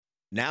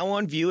Now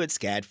on view at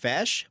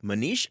SCADFash,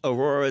 Manish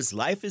Arora's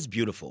Life is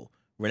Beautiful.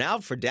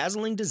 Renowned for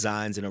dazzling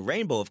designs in a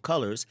rainbow of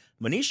colors,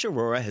 Manish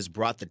Arora has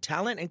brought the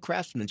talent and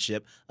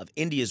craftsmanship of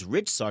India's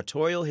rich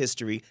sartorial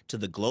history to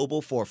the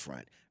global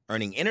forefront,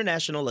 earning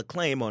international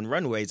acclaim on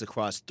runways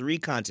across 3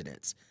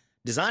 continents.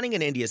 Designing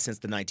in India since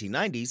the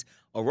 1990s,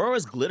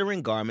 Aurora's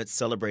glittering garments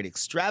celebrate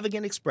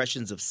extravagant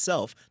expressions of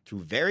self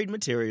through varied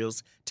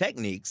materials,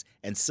 techniques,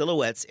 and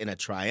silhouettes in a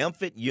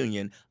triumphant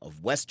union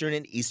of Western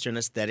and Eastern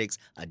aesthetics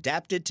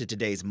adapted to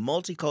today's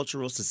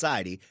multicultural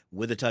society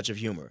with a touch of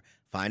humor.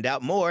 Find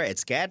out more at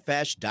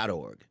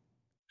scadfash.org.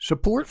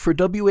 Support for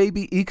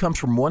WABE comes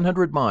from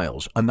 100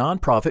 Miles, a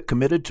nonprofit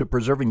committed to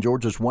preserving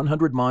Georgia's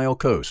 100-mile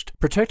coast.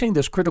 Protecting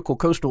this critical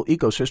coastal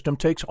ecosystem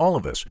takes all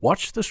of us.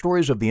 Watch the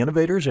stories of the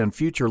innovators and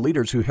future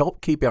leaders who help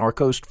keep our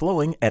coast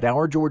flowing at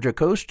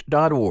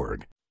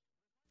ourgeorgiacoast.org.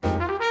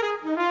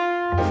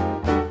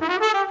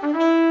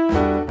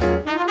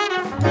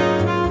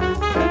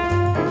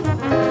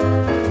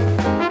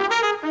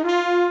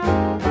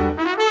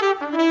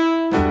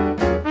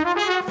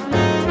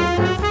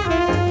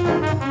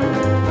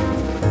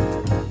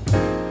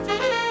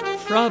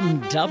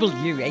 From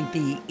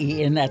WABE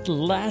in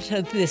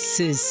Atlanta, this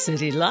is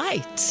City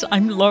Lights.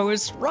 I'm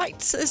Lois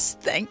Reitzes.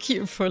 Thank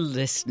you for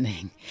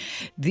listening.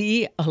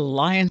 The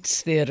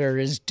Alliance Theater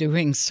is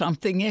doing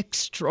something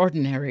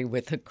extraordinary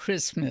with A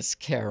Christmas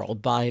Carol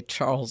by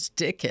Charles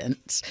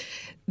Dickens.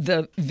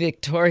 The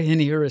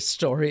Victorian-era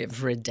story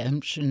of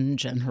redemption,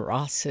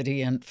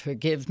 generosity, and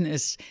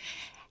forgiveness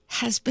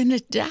has been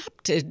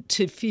adapted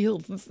to feel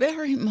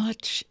very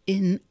much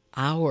in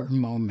our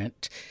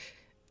moment,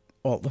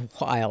 all the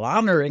while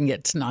honoring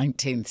its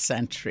 19th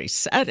century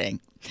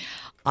setting.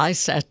 I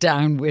sat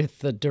down with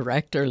the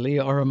director,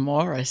 Leora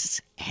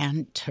Morris,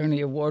 and Tony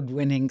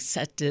Award-winning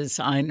set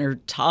designer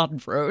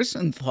Todd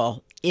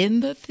Rosenthal in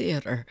the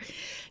theater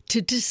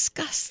to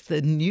discuss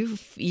the new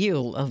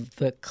feel of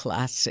the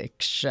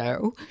classic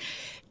show,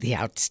 the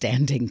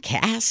outstanding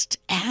cast,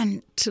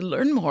 and to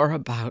learn more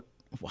about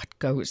what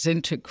goes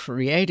into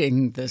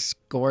creating this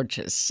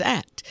gorgeous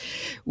set.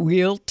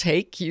 We'll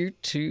take you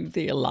to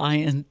the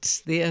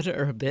Alliance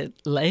Theater a bit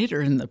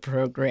later in the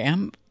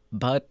program,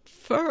 but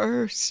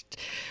first,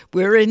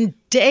 we're in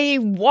day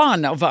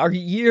 1 of our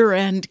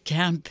year-end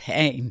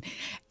campaign,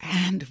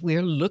 and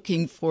we're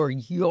looking for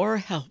your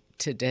help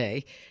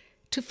today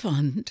to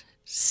fund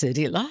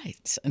City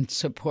Lights and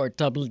support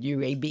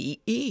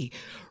WABE.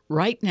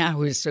 Right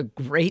now is a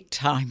great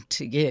time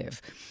to give,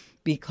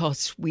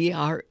 because we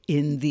are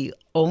in the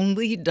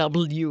only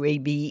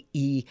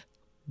WABE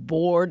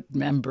board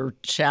member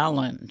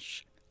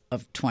challenge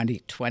of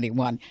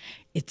 2021.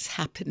 It's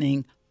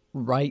happening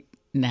right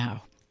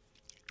now.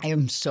 I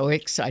am so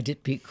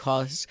excited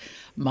because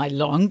my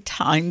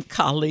longtime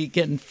colleague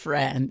and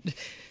friend,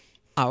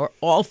 our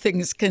All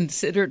Things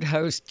Considered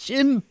host,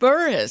 Jim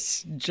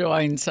Burris,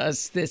 joins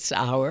us this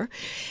hour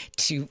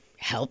to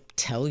help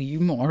tell you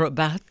more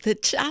about the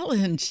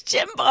challenge.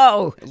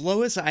 Jimbo!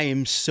 Lois, I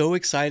am so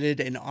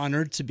excited and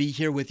honored to be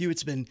here with you.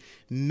 It's been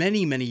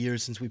many, many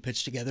years since we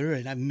pitched together,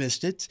 and I've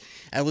missed it.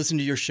 I listen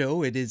to your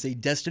show. It is a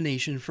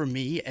destination for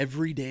me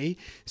every day.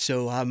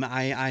 So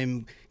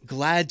I'm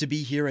glad to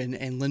be here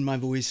and lend my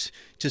voice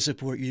to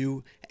support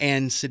you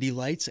and City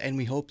Lights, and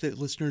we hope that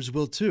listeners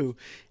will too.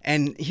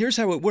 And here's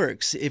how it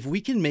works. If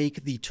we can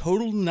make the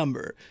total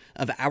number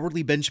of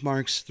hourly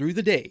benchmarks through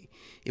the day,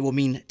 it will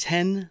mean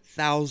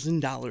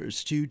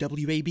 $10,000 to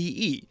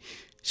WABE.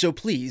 So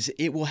please,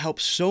 it will help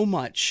so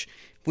much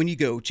when you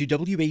go to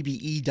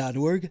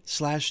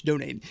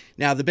wabe.org/donate.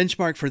 Now, the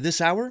benchmark for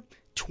this hour,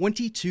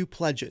 22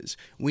 pledges.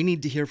 We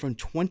need to hear from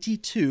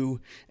 22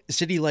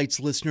 City Lights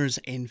listeners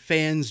and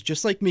fans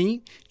just like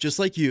me, just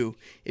like you.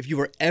 If you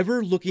are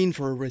ever looking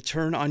for a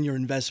return on your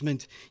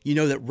investment, you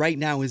know that right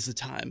now is the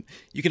time.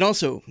 You can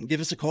also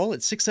give us a call at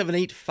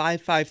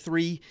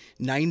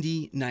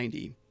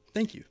 678-553-9090.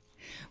 Thank you.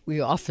 We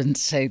often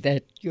say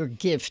that your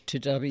gift to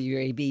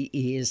WABE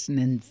is an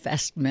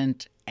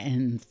investment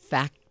in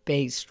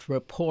fact-based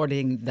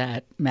reporting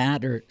that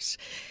matters.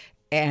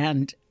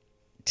 And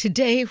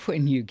today,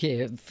 when you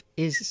give,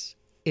 it's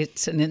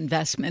an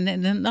investment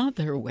in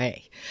another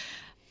way.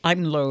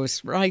 I'm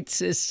Lois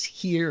Reitzes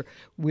here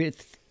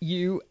with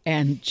you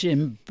and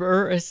Jim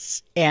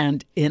Burris,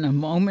 and in a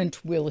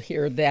moment we'll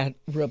hear that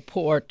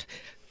report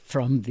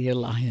from the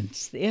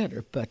Alliance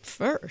Theater. But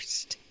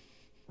first,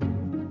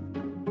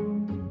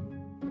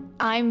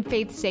 I'm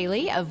Faith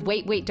Saley of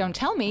Wait, Wait, Don't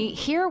Tell Me,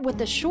 here with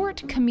a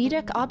short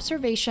comedic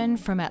observation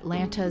from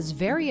Atlanta's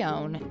very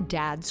own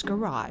Dad's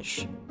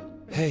Garage.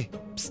 Hey,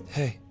 psst,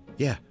 hey.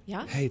 Yeah.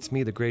 Yeah? Hey, it's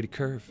me, the Grady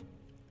Curve.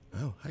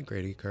 Oh, hi,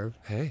 Grady Curve.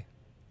 Hey.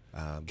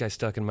 Guy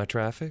stuck in my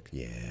traffic?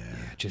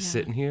 Yeah. Just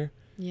sitting here?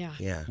 Yeah.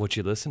 Yeah. What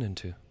you listening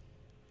to?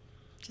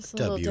 Just a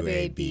little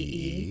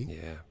WABE.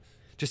 Yeah.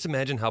 Just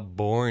imagine how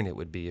boring it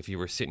would be if you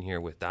were sitting here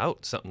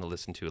without something to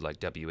listen to like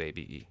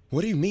WABE.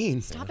 What do you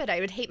mean? Stop it. I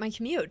would hate my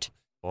commute.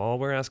 All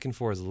we're asking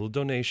for is a little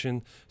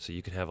donation so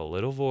you can have a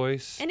little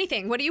voice.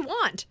 Anything. What do you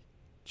want?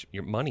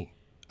 Your money.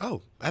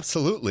 Oh,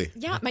 absolutely.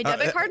 Yeah, my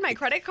debit card, my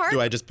credit card.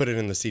 Do I just put it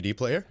in the CD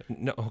player?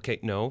 No, okay,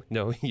 no.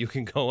 You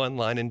can go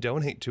online and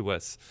donate to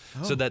us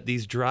so that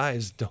these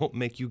drives don't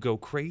make you go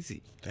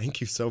crazy.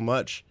 Thank you so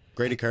much.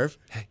 Grady Curve?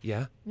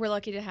 Yeah? We're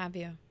lucky to have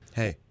you.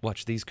 Hey.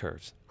 Watch these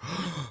curves.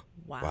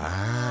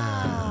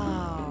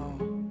 Wow.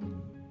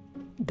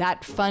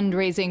 That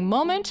fundraising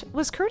moment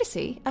was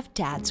courtesy of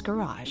Dad's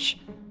Garage.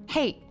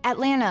 Hey,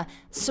 Atlanta,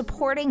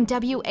 supporting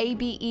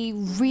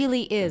WABE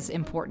really is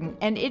important,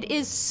 and it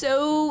is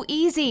so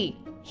easy.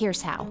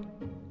 Here's how.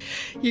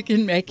 You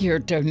can make your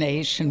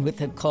donation with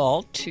a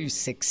call to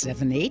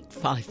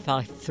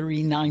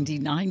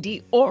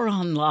 678-553-9090 or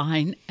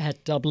online at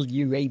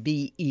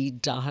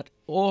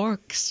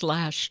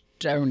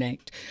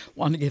wabe.org/donate.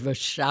 Want to give a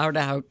shout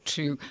out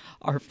to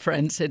our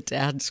friends at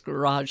Dad's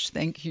Garage.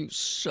 Thank you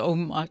so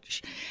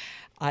much.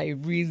 I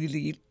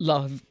really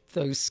love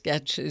those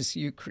sketches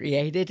you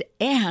created.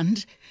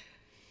 And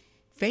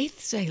Faith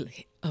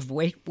Salie of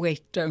Wait,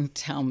 Wait, Don't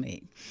Tell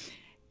Me,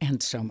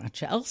 and so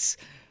much else,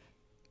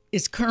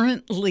 is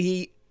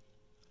currently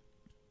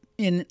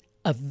in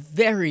a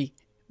very,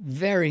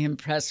 very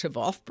impressive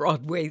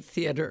off-Broadway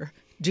theater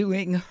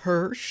doing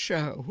her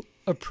show,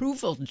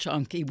 Approval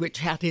Junkie, which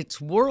had its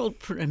world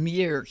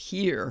premiere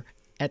here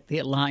at the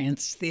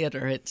Alliance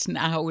Theater. It's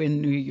now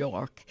in New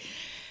York.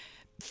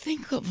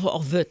 Think of all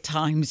the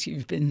times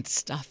you've been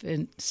stuck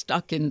in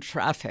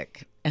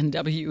traffic, and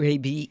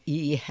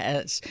WABE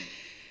has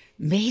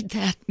made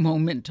that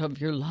moment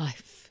of your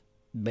life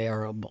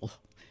bearable.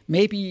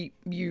 Maybe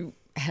you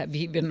have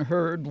even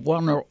heard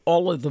one or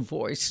all of the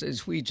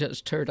voices we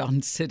just heard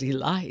on City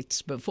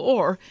Lights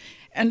before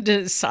and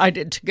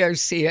decided to go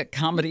see a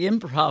comedy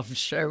improv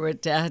show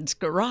at Dad's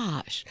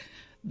Garage.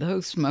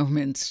 Those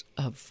moments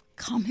of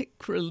comic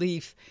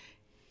relief,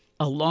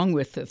 along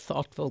with the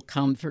thoughtful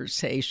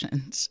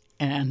conversations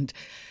and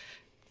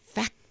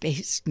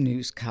fact-based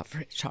news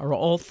coverage, are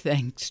all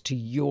thanks to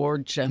your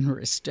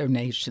generous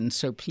donations.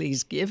 So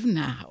please give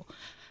now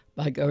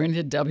by going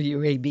to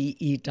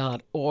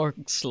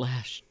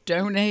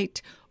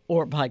wabe.org/donate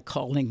or by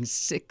calling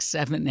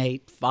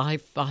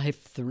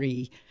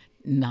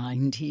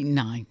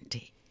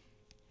 678-553-9090.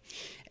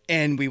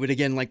 And we would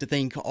again like to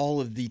thank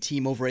all of the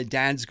team over at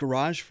Dad's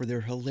Garage for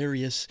their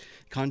hilarious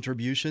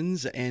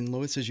contributions. And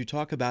Lois, as you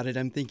talk about it,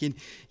 I'm thinking,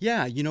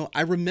 yeah,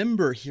 I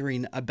remember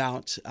hearing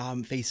about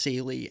Faith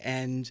Salie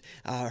and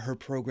her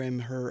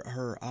program,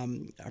 her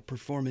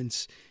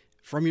performance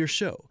from your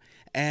show.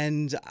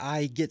 And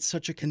I get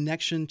such a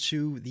connection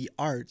to the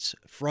arts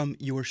from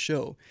your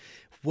show.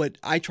 What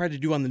I try to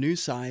do on the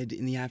news side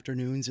in the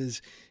afternoons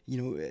is,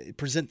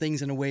 present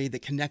things in a way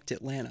that connect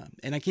Atlanta.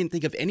 And I can't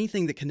think of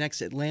anything that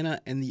connects Atlanta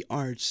and the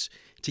arts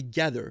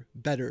together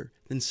better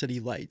than City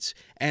Lights.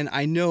 And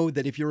I know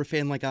that if you're a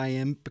fan like I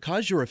am,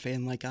 because you're a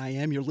fan like I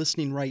am, you're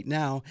listening right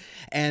now.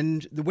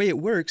 And the way it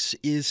works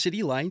is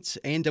City Lights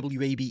and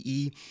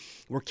WABE,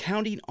 we're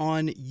counting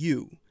on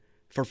you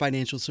for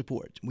financial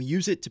support. We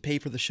use it to pay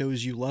for the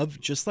shows you love,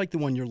 just like the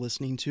one you're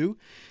listening to.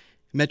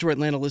 Metro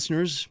Atlanta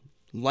listeners,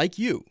 like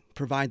you,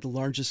 provide the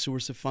largest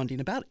source of funding.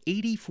 About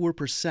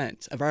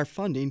 84% of our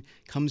funding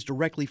comes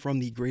directly from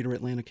the greater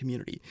Atlanta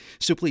community.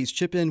 So please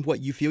chip in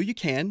what you feel you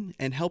can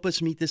and help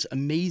us meet this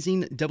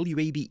amazing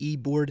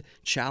WABE board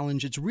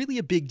challenge. It's really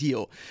a big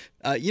deal.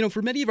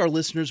 For many of our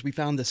listeners, we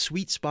found the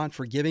sweet spot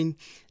for giving.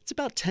 It's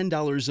about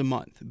 $10 a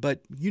month,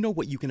 but you know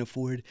what you can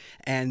afford,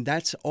 and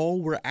that's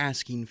all we're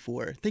asking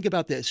for. Think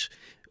about this.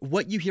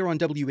 What you hear on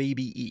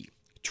WABE,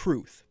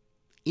 truth,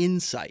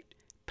 insight,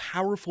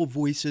 powerful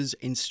voices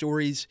and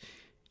stories.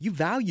 You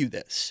value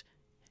this.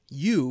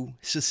 You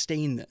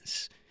sustain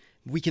this.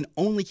 We can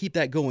only keep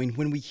that going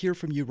when we hear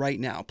from you right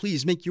now.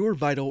 Please make your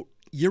vital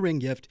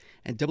year-end gift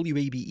at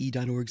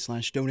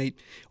wabe.org/donate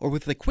or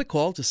with a quick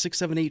call to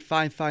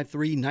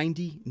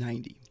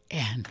 678-553-9090.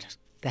 And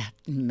that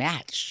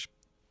match,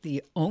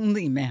 the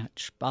only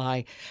match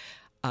by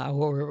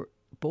our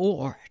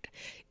board,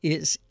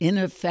 is in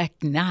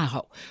effect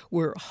now.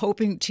 We're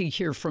hoping to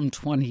hear from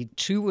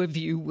 22 of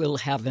you. We'll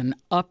have an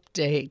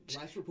update.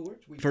 Last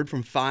report, we've heard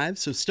from 5,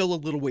 so still a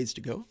little ways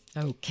to go.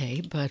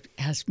 Okay, but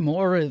as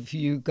more of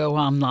you go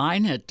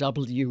online at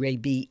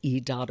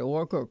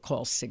wabe.org or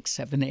call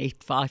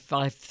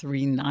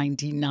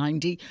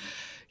 678-553-9090,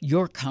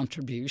 your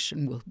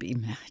contribution will be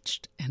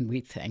matched, and we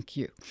thank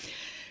you.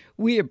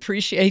 We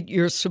appreciate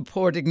your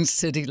supporting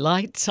City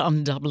Lights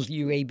on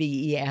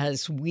WABE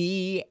as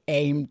we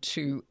aim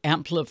to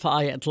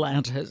amplify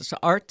Atlanta's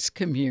arts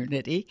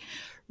community.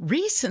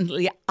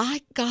 Recently,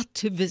 I got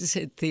to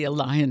visit the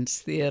Alliance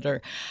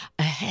Theater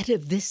ahead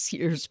of this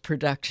year's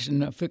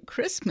production of A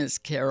Christmas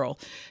Carol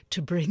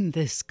to bring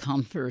this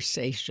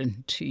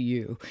conversation to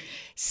you.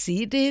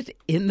 Seated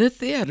in the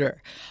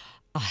theater,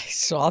 I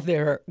saw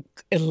their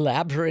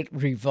elaborate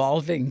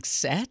revolving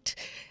set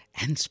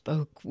and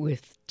spoke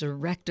with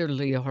director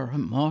Leora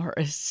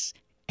Morris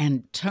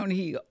and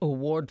Tony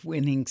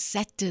Award-winning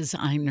set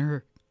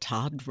designer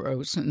Todd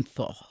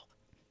Rosenthal.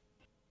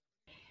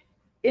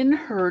 In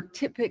her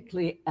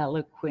typically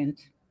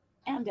eloquent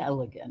and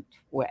elegant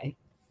way,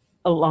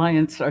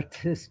 Alliance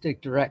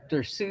Artistic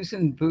Director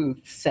Susan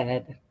Booth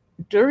said,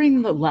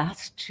 during the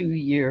last 2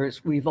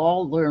 years, we've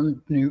all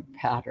learned new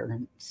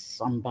patterns,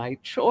 some by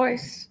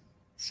choice,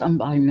 some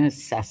by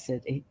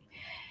necessity.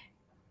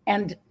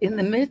 And in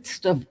the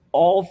midst of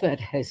all that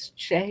has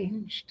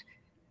changed,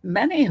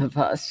 many of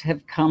us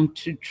have come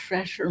to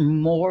treasure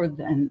more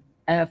than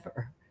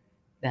ever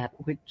that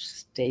which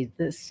stayed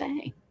the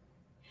same.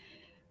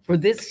 For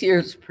this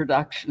year's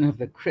production of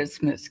A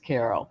Christmas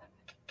Carol,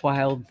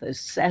 while the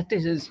set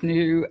is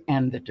new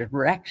and the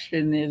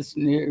direction is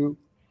new,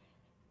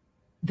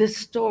 the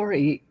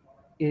story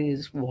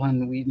is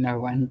one we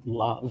know and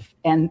love.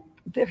 And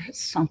there's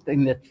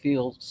something that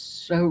feels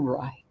so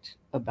right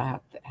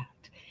about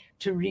that,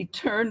 to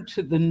return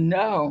to the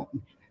known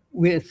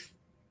with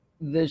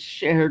the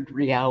shared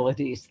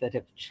realities that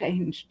have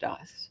changed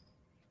us,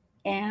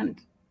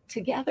 and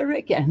together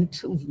again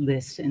to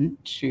listen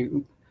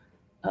to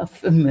a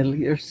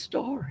familiar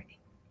story.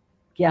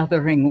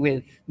 Gathering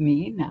with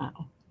me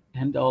now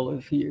and all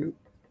of you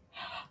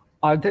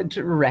are the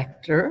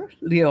director,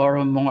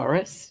 Leora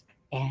Morris,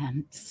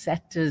 and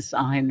set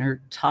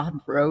designer, Todd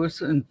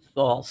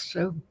Rosenthal.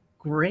 So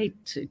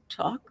great to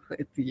talk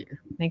with you.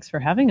 Thanks for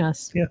having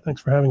us. Yeah,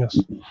 thanks for having us.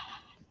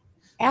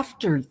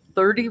 After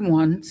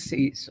 31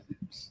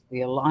 seasons,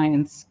 the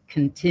Alliance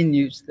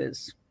continues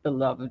this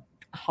beloved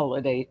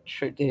holiday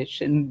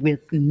tradition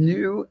with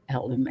new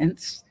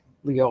elements.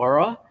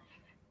 Leora,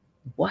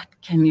 what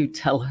can you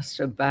tell us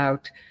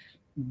about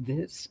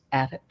this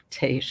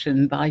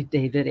adaptation by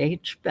David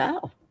H.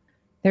 Bell?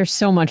 There's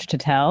so much to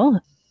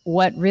tell.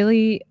 What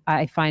really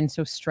I find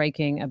so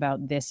striking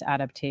about this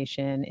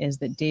adaptation is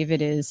that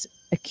David is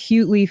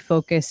acutely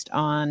focused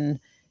on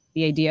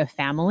the idea of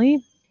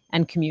family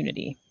and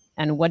community.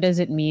 And what does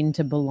it mean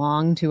to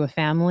belong to a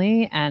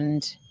family?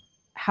 And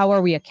how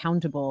are we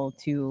accountable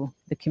to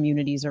the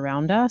communities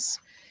around us?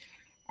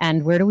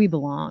 And where do we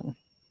belong?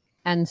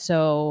 And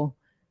so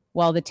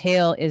while the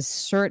tale is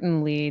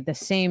certainly the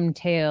same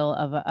tale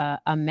of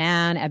a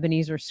man,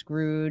 Ebenezer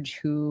Scrooge,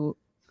 who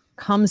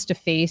comes to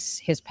face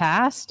his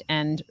past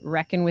and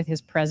reckon with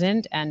his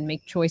present and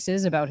make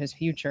choices about his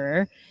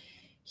future,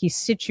 he's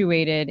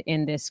situated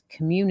in this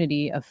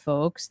community of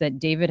folks that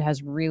David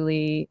has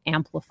really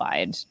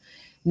amplified.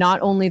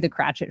 Not only the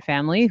Cratchit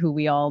family, who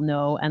we all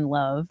know and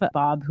love,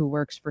 Bob, who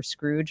works for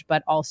Scrooge,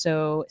 but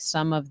also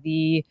some of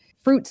the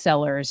fruit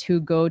sellers who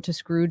go to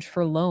Scrooge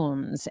for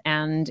loans,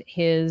 and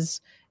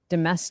his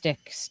domestic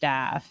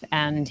staff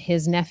and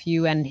his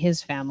nephew and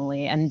his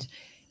family. And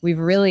we've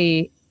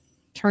really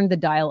turned the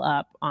dial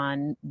up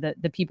on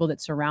the people that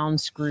surround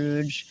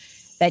Scrooge,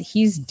 that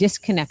he's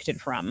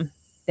disconnected from,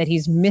 that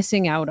he's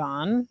missing out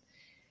on,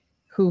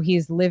 who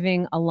he's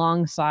living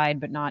alongside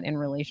but not in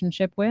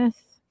relationship with.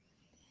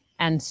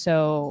 And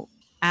so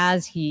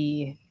as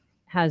he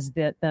has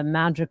the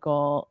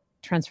magical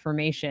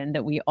transformation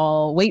that we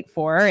all wait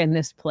for in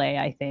this play,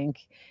 I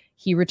think,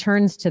 he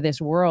returns to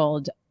this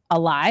world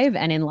alive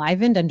and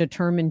enlivened and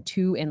determined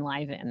to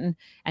enliven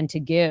and to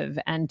give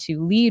and to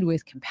lead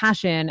with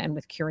compassion and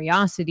with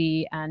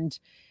curiosity and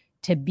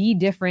to be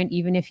different,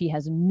 even if he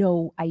has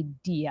no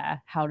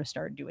idea how to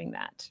start doing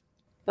that.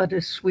 But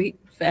a sweet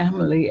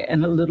family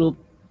and a little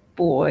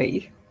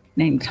boy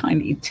named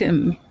Tiny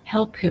Tim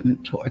help him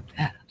toward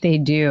that. They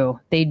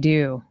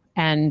do.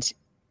 And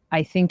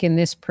I think in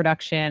this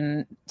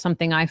production,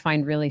 something I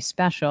find really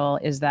special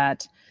is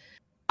that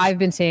I've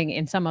been saying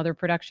in some other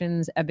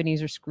productions,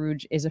 Ebenezer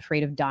Scrooge is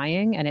afraid of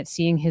dying, and it's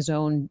seeing his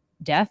own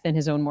death and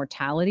his own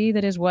mortality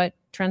that is what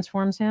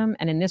transforms him.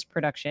 And in this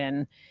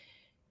production,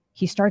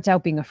 he starts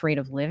out being afraid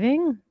of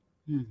living,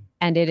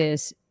 and it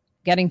is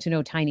getting to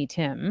know Tiny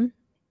Tim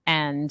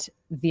and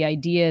the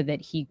idea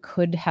that he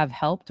could have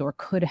helped or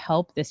could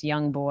help this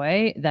young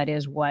boy that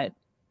is what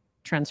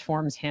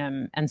transforms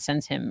him and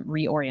sends him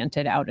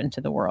reoriented out into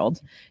the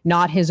world.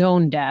 Not his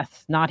own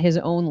death, not his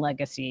own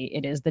legacy.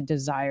 It is the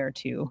desire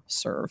to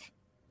serve.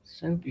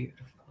 So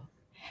beautiful.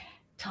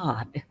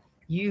 Todd,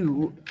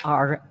 you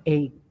are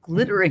a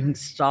glittering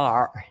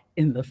star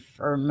in the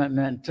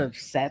firmament of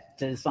set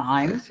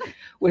designs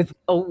with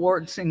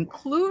awards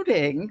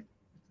including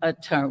a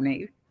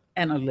Tony,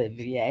 an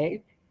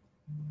Olivier,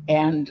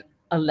 and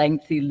a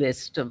lengthy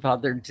list of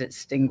other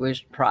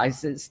distinguished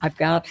prizes. I've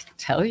got to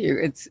tell you,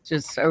 it's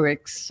just so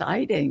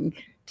exciting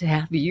to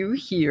have you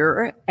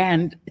here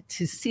and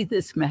to see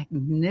this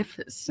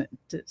magnificent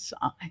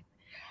design.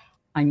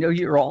 I know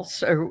you're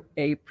also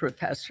a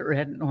professor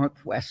at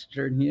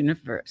Northwestern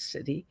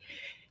University.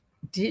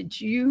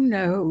 Did you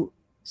know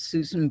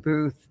Susan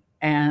Booth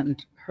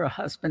and her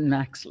husband,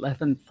 Max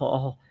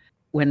Leventhal,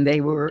 when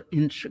they were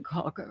in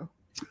Chicago?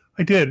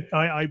 I did.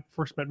 I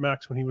first met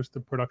Max when he was the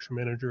production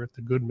manager at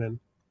the Goodman,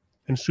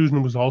 and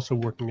Susan was also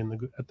working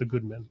at the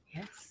Goodman.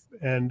 Yes.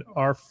 And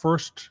our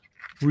first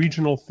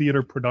regional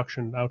theater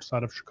production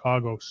outside of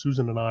Chicago,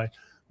 Susan and I,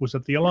 was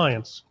at the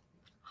Alliance.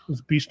 It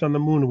was Beast on the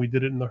Moon, and we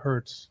did it in the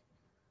Hertz.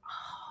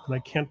 And I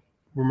can't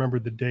remember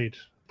the date,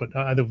 but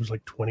either it was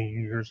like 20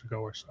 years ago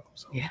or so.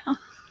 Yeah.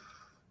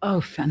 Oh,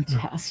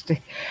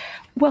 fantastic.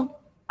 Well,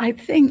 I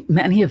think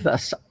many of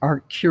us are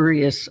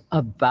curious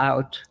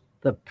about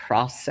the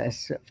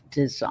process of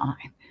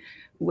design.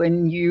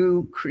 When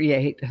you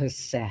create a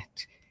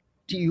set,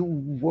 do you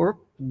work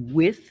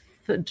with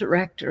the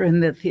director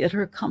and the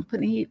theater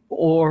company,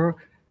 or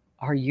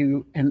are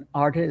you an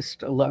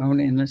artist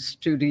alone in a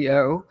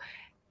studio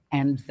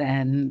and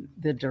then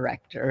the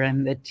director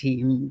and the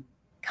team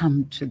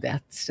come to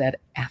that set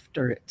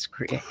after it's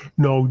created?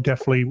 No,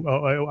 definitely.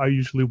 I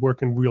usually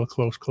work in real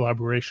close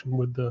collaboration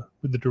with the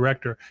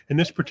director. In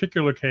this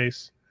particular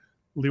case,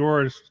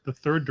 Leora is the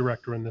third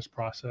director in this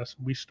process.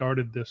 We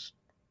started the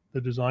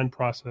design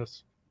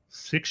process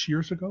 6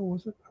 years ago,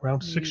 was it?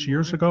 Around 6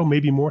 years ago,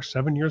 maybe more,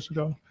 7 years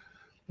ago.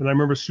 And I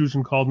remember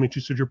Susan called me and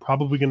she said, "You're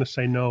probably going to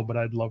say no, but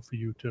I'd love for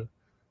you to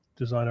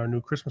design our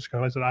new Christmas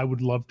carol." I said, "I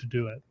would love to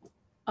do it."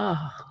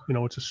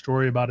 It's a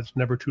story about it's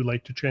never too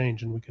late to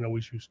change, and we can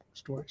always use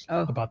stories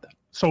about that.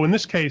 So in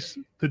this case,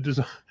 the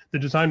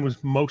design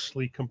was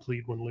mostly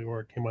complete when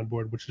Leora came on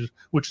board, which is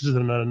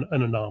an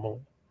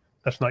anomaly.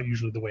 That's not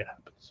usually the way it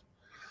happens.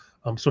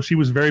 So she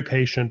was very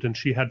patient, and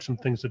she had some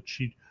things that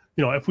she,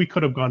 if we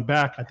could have gone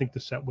back, I think the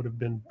set would have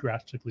been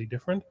drastically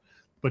different.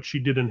 But she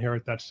did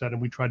inherit that set,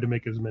 and we tried to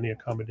make as many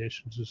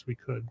accommodations as we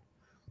could,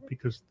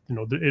 because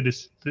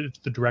it's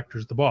the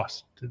director's the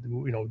boss.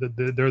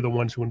 They're the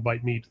ones who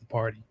invite me to the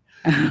party.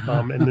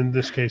 And in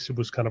this case, it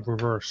was kind of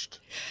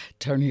reversed.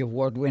 Tony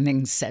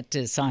Award-winning set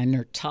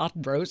designer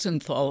Todd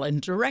Rosenthal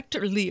and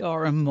director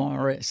Leora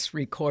Morris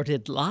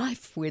recorded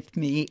live with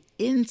me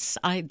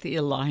inside the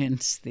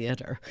Alliance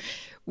Theater.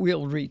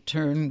 We'll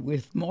return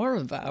with more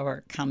of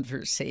our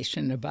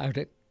conversation about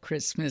A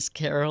Christmas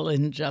Carol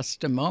in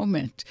just a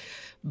moment.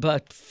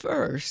 But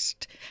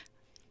first,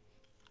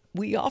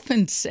 we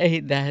often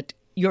say that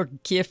your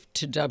gift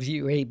to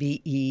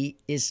WABE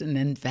is an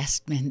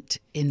investment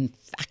in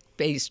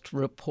fact-based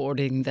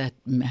reporting that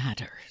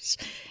matters.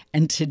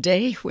 And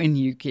today, when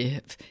you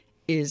give,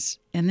 is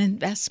an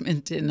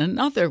investment in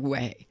another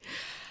way.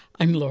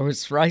 I'm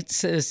Lois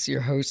Reitzes,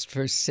 your host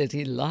for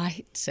City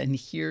Lights, and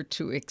here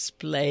to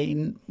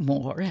explain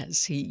more,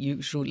 as he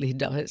usually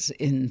does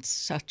in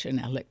such an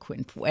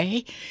eloquent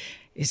way,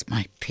 is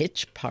my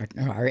pitch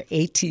partner, our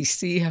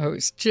ATC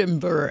host, Jim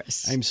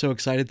Burris. I'm so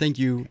excited. Thank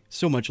you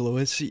so much,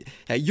 Lois.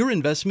 Your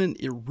investment,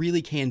 it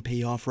really can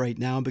pay off right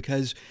now,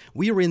 because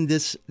we are in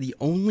the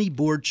only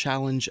board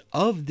challenge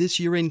of this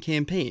year-end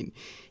campaign.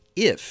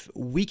 If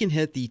we can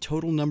hit the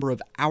total number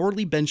of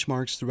hourly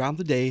benchmarks throughout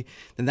the day,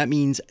 then that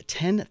means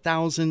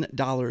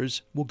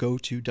 $10,000 will go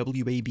to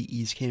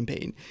WABE's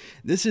campaign.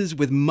 This is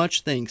with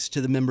much thanks to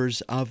the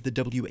members of the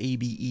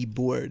WABE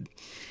board.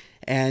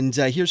 And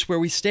here's where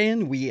we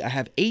stand. We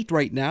have 8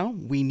 right now.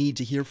 We need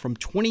to hear from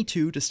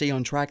 22 to stay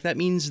on track. That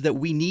means that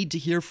we need to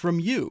hear from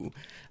you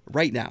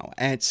right now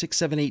at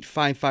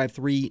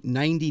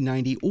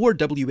 678-553-9090 or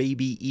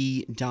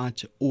WABE.org.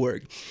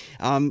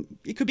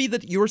 It could be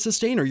that you're a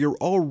sustainer. You're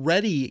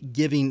already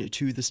giving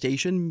to the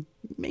station.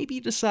 Maybe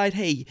you decide,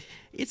 hey,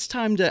 it's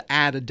time to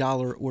add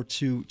 $1 or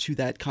 $2 to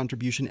that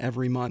contribution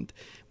every month.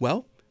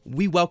 Well,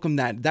 we welcome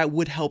that. That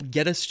would help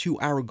get us to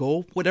our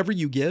goal. Whatever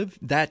you give,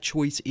 that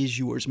choice is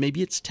yours.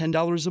 Maybe it's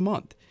 $10 a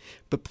month.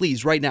 But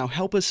please, right now,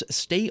 help us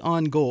stay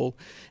on goal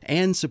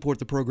and support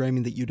the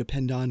programming that you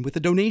depend on with a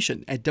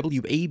donation at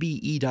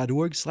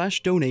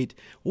WABE.org/donate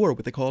or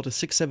with a call to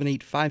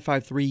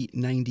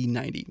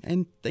 678-553-9090.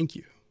 And thank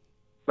you.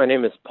 My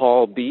name is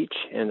Paul Beach,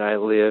 and I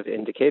live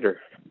in Decatur.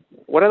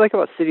 What I like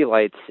about City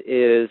Lights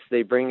is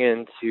they bring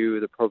into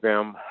the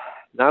program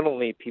not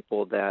only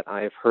people that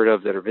I've heard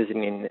of that are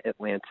visiting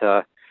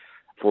Atlanta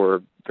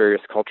for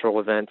various cultural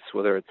events,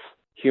 whether it's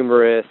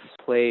humorous,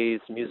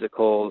 plays,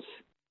 musicals,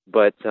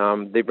 but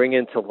they bring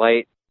into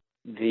light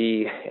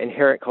the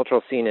inherent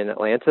cultural scene in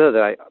Atlanta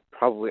that I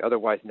probably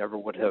otherwise never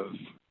would have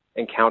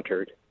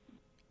encountered.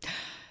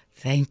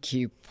 Thank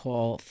you,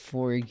 Paul,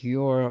 for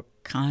your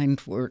kind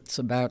words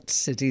about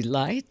City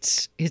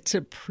Lights. It's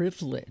a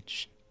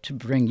privilege to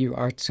bring you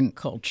arts and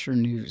culture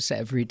news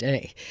every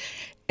day.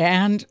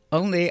 And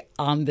only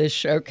on this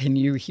show can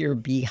you hear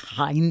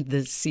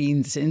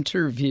behind-the-scenes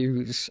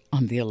interviews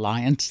on the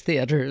Alliance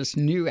Theater's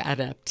new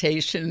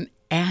adaptation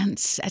and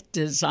set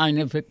design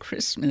of A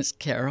Christmas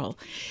Carol.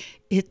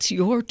 It's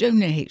your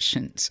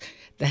donations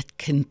that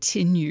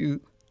continue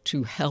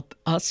to help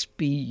us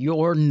be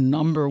your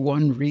number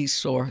one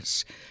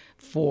resource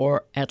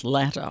for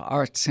Atlanta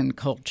arts and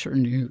culture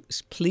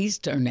news. Please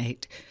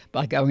donate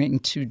by going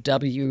to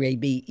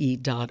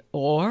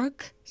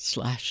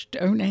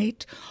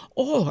WABE.org/donate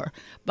or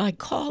by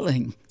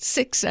calling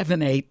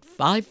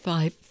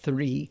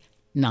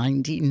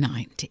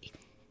 678-553-9090.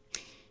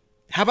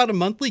 How about a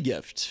monthly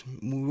gift,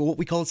 what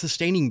we call a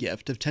sustaining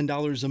gift of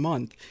 $10 a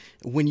month?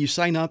 When you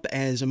sign up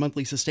as a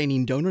monthly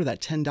sustaining donor, that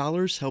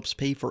 $10 helps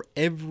pay for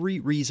every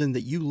reason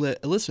that you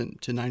listen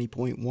to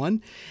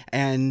 90.1,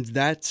 and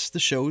that's the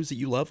shows that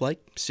you love,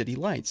 like City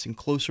Lights and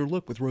Closer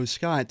Look with Rose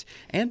Scott,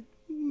 and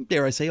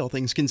dare I say, all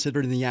things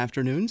considered, in the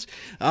afternoons.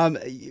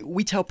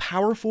 We tell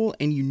powerful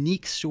and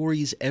unique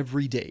stories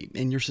every day,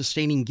 and your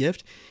sustaining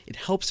gift, it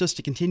helps us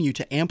to continue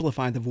to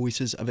amplify the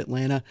voices of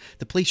Atlanta,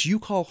 the place you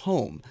call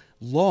home,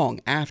 long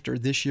after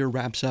this year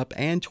wraps up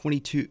and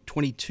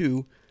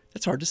 2022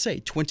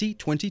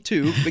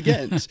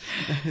 begins.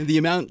 The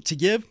amount to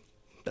give,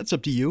 that's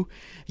up to you.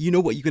 You know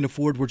what you can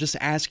afford. We're just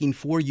asking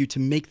for you to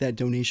make that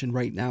donation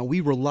right now.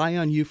 We rely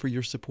on you for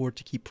your support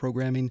to keep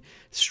programming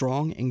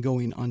strong and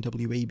going on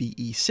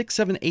WABE.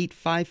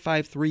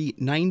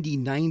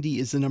 678-553-9090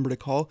 is the number to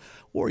call,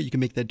 or you can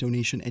make that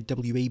donation at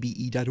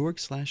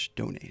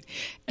wabe.org/donate.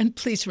 And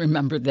please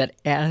remember that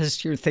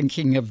as you're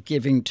thinking of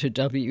giving to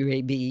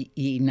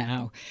WABE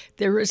now,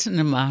 there is an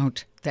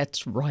amount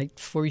that's right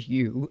for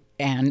you.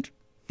 And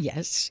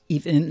yes,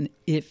 even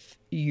if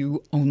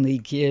you only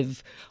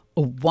give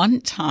a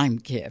one-time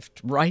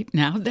gift right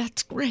now,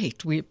 that's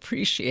great. We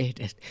appreciate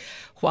it.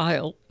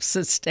 While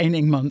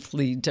sustaining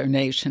monthly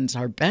donations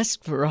are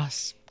best for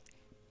us,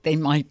 they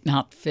might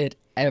not fit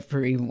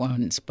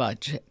everyone's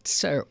budget.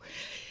 So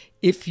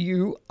if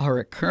you are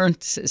a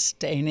current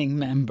sustaining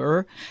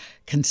member,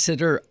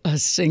 consider a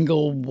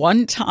single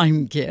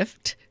one-time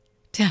gift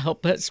to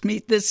help us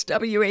meet this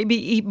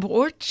WABE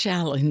board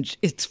challenge.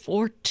 It's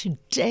for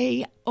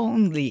today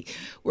only.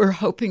 We're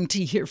hoping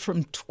to hear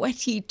from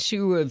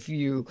 22 of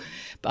you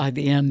by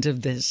the end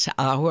of this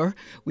hour.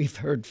 We've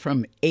heard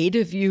from 8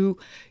 of you.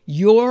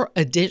 Your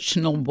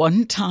additional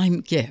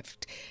one-time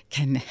gift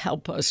can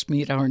help us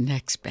meet our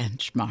next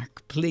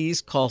benchmark.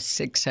 Please call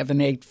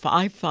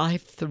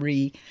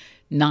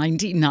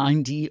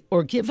 678-553-9090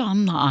 or give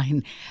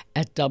online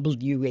at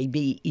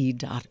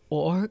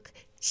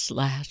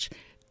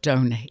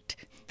wabe.org/donate.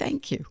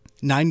 Thank you.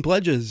 9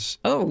 pledges.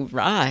 Oh,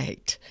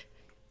 right.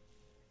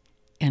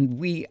 And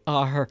we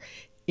are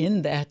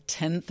in that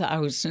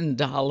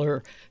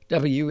 $10,000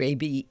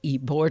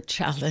 WABE board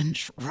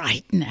challenge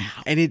right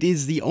now. And it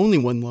is the only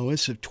one,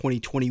 Lois, of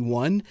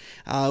 2021.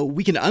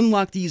 We can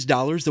unlock these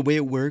dollars. The way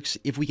it works,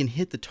 if we can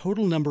hit the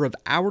total number of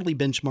hourly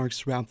benchmarks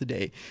throughout the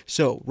day.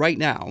 So right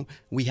now,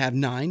 we have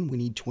 9. We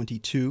need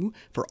 22.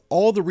 For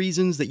all the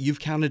reasons that you've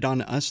counted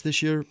on us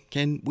this year,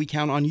 can we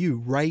count on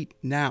you right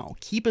now?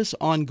 Keep us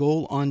on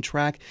goal, on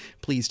track.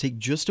 Please take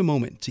just a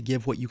moment to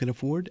give what you can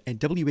afford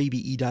at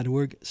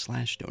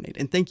wabe.org/donate.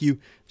 And thank you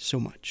so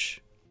much.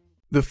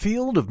 The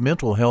field of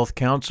mental health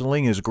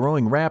counseling is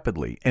growing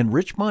rapidly, and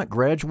Richmont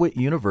Graduate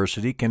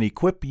University can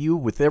equip you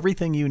with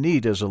everything you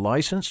need as a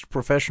licensed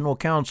professional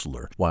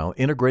counselor while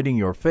integrating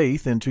your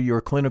faith into your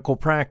clinical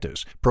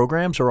practice.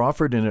 Programs are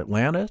offered in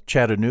Atlanta,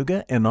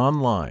 Chattanooga, and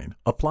online.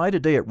 Apply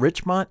today at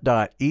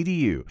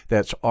richmont.edu.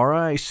 That's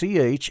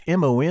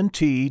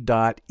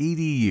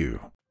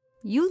RICHMONT.edu.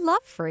 You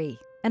love free,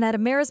 and at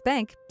Ameris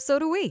Bank, so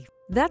do we.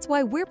 That's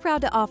why we're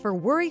proud to offer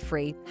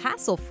worry-free,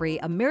 hassle-free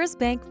Ameris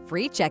Bank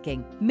free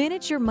checking.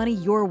 Manage your money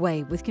your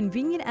way with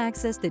convenient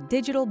access to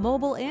digital,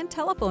 mobile, and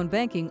telephone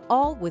banking,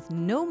 all with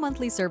no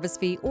monthly service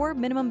fee or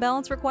minimum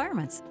balance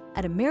requirements.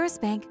 At Ameris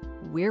Bank,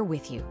 we're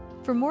with you.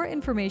 For more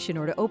information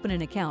or to open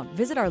an account,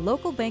 visit our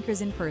local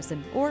bankers in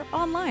person or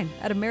online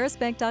at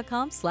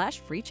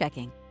amerisbank.com/free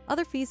checking.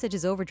 Other fees such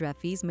as overdraft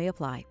fees may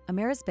apply.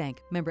 Ameris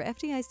Bank, member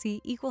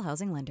FDIC, equal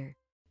housing lender.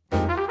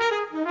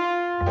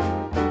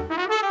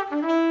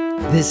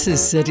 This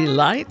is City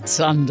Lights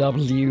on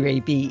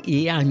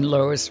WABE. I'm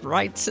Lois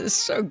Reitzes. It's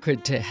so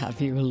good to have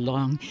you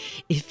along.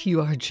 If you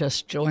are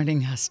just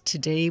joining us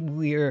today,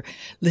 we're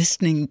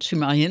listening to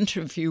my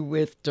interview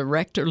with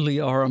director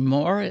Leora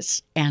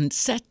Morris and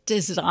set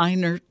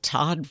designer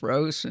Todd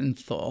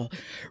Rosenthal,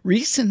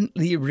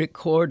 recently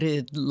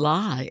recorded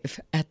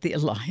live at the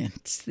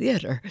Alliance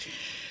Theater.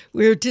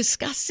 We're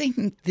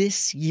discussing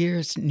this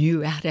year's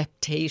new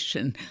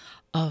adaptation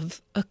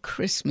of A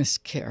Christmas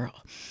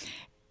Carol.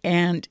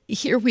 And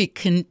here we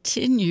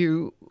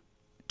continue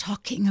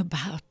talking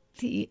about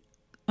the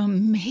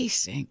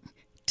amazing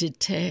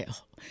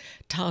detail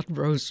Todd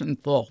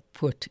Rosenthal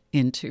put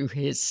into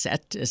his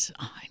set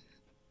design.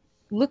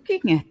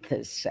 Looking at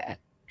this set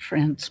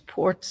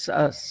transports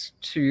us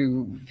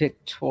to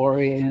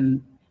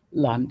Victorian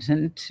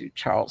London, to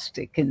Charles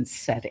Dickens'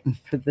 setting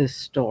for this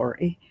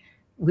story,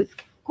 with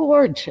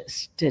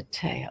gorgeous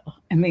detail.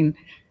 I mean,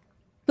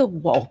 the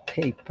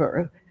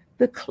wallpaper,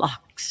 the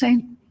clock,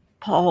 St.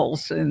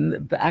 Paul's in the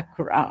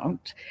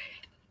background.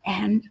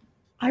 And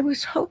I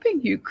was hoping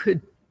you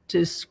could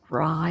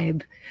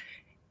describe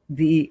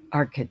the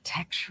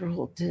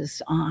architectural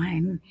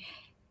design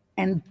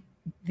and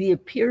the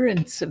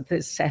appearance of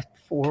this set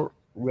for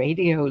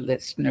radio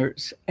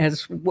listeners,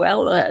 as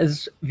well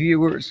as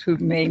viewers who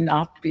may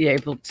not be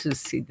able to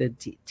see the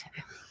detail.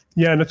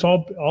 Yeah, and it's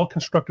all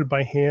constructed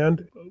by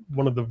hand.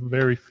 One of the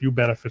very few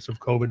benefits of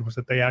COVID was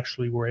that they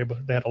actually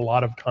they had a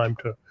lot of time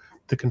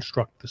to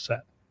construct the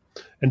set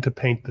and to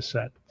paint the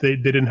set. They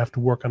didn't have to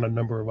work on a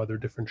number of other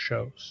different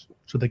shows,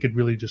 so they could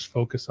really just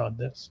focus on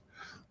this.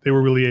 They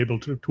were really able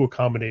to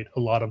accommodate a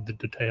lot of the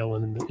detail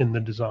in the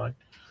design.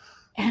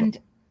 And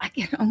I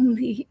can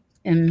only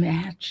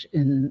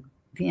imagine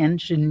the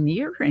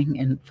engineering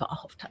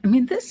involved. I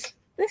mean, this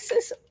this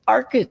is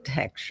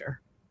architecture,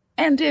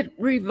 and it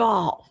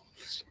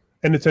revolves.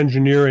 And it's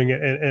engineering.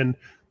 And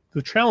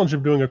the challenge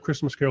of doing A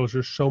Christmas Carol is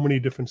there's so many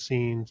different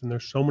scenes and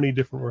there's so many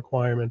different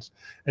requirements.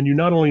 And you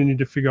not only need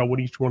to figure out what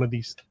each one of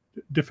these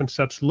different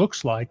sets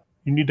looks like,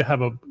 you need to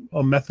have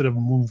a method of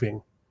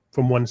moving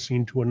from one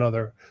scene to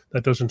another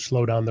that doesn't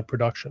slow down the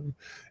production.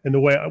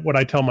 And what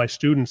I tell my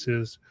students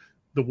is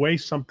the way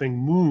something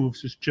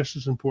moves is just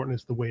as important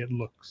as the way it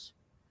looks.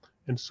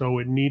 And so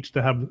you need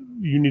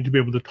to be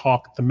able to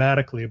talk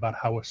thematically about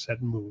how a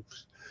set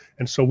moves.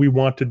 And so we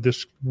wanted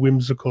this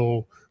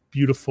whimsical,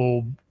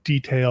 beautiful,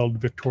 detailed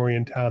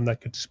Victorian town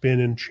that could spin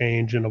and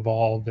change and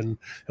evolve. And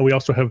we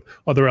also have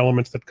other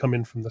elements that come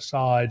in from the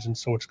sides, and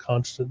so it's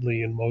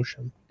constantly in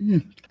motion.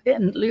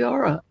 And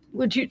Leora,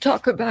 would you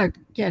talk about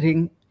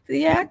getting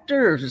the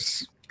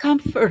actors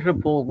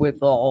comfortable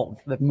with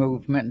all the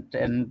movement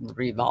and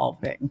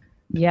revolving?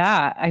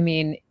 Yeah, I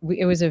mean,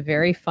 it was a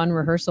very fun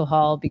rehearsal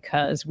hall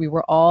because we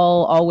were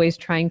all always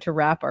trying to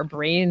wrap our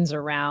brains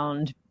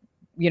around,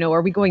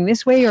 are we going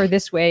this way or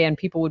this way? And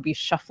people would be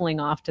shuffling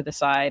off to the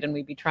side and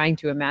we'd be trying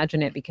to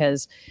imagine it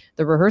because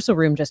the rehearsal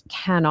room just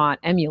cannot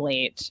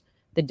emulate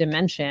the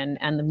dimension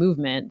and the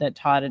movement that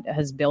Todd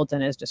has built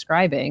and is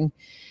describing.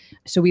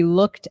 So we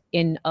looked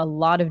in a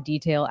lot of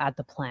detail at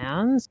the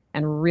plans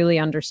and really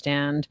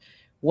understand,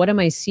 what am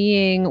I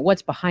seeing?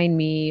 What's behind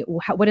me?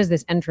 What does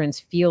this entrance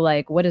feel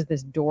like? What is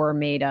this door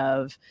made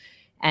of?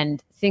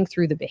 And think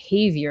through the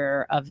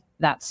behavior of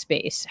that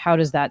space. How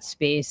does that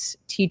space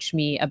teach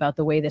me about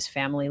the way this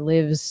family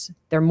lives,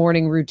 their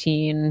morning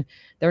routine,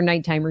 their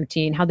nighttime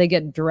routine, how they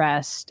get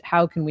dressed?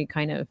 How can we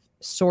kind of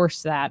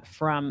source that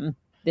from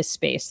this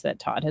space that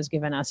Todd has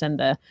given us, and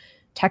the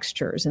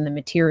textures and the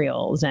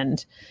materials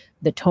and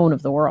the tone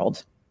of the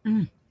world?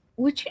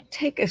 Would you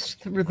take us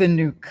through the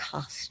new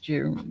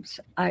costumes?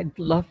 I'd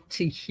love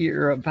to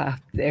hear about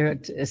their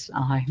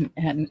design.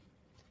 And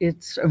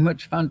it's so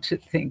much fun to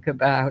think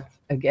about,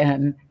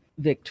 again,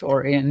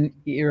 Victorian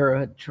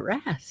era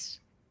dress.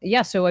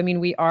 Yeah, so I mean,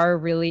 we are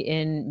really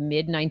in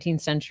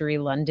mid-19th century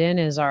London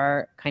is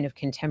our kind of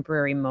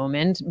contemporary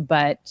moment,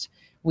 but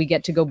we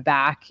get to go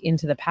back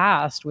into the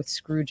past with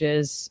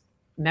Scrooge's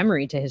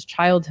memory to his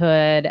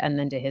childhood and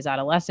then to his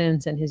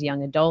adolescence and his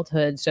young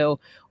adulthood. So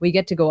we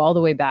get to go all the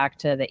way back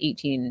to the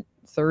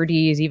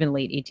 1830s, even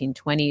late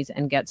 1820s,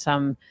 and get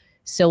some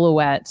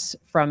silhouettes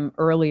from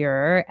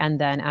earlier.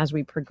 And then as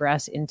we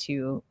progress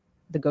into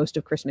the Ghost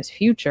of Christmas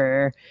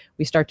Future,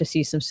 we start to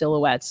see some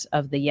silhouettes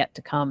of the yet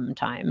to come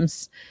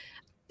times.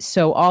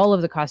 So all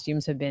of the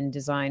costumes have been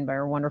designed by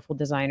our wonderful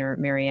designer,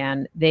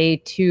 Marianne. They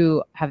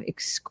too have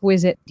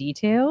exquisite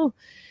detail.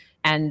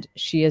 And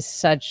she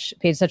has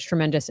paid such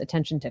tremendous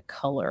attention to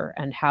color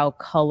and how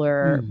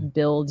color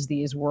builds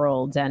these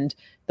worlds, and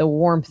the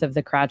warmth of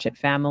the Cratchit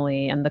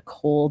family and the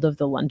cold of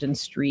the London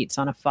streets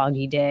on a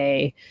foggy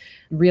day.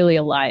 Really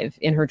alive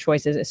in her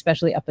choices,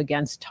 especially up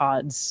against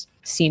Todd's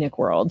scenic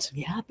world.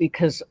 Yeah,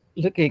 because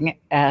looking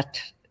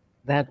at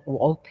that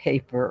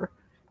wallpaper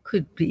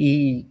could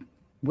be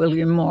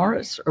William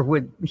Morris, or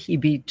would he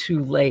be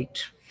too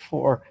late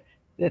for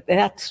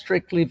that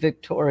strictly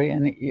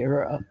Victorian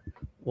era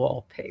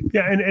wallpaper?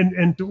 Yeah,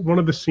 and one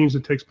of the scenes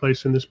that takes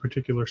place in this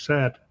particular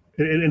set,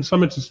 in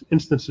some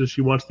instances,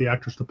 she wants the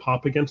actors to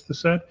pop against the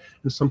set,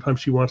 and sometimes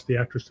she wants the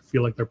actors to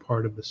feel like they're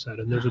part of the set.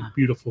 And there's a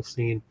beautiful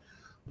scene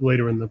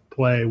later in the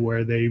play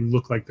where they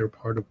look like they're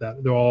part of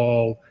that. They're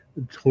all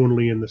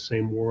tonally in the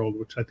same world,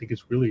 which I think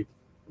is really,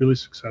 really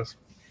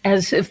successful.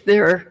 As if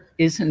there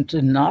isn't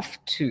enough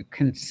to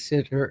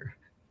consider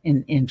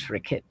in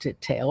intricate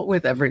detail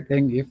with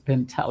everything you've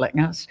been telling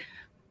us.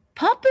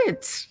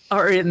 Puppets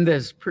are in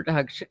this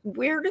production.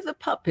 Where do the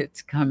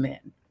puppets come in?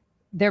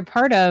 They're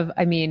part of,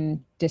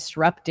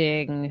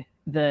 disrupting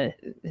the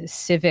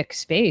civic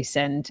space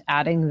and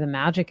adding the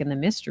magic and the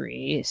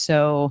mystery.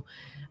 So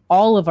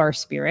all of our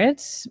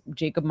spirits,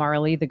 Jacob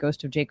Marley, the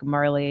ghost of Jacob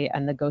Marley,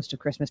 and the ghost of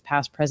Christmas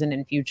past, present,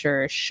 and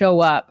future, show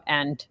up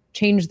and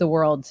change the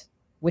world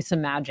with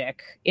some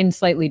magic in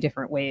slightly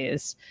different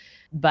ways.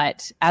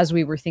 But as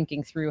we were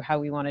thinking through how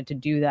we wanted to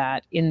do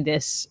that in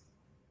this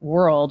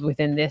world,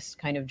 within this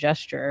kind of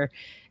gesture,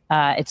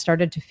 it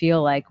started to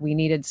feel like we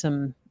needed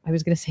some, I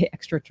was going to say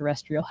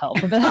extraterrestrial help,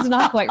 but that's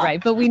not quite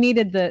right. But we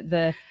needed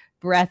the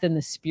breath and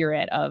the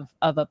spirit of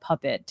a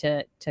puppet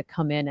to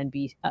come in and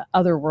be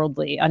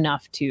otherworldly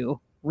enough to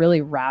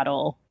really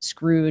rattle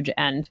Scrooge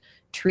and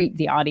treat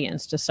the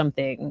audience to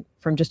something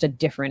from just a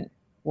different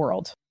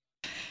world.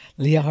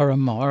 Leora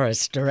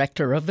Morris,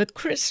 director of A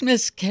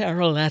Christmas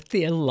Carol at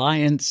the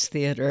Alliance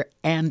Theatre,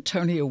 and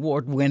Tony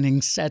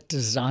Award-winning set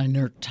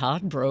designer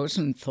Todd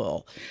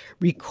Rosenthal,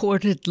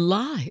 recorded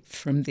live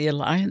from the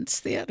Alliance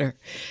Theatre.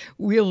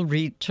 We'll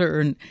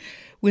return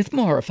with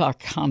more of our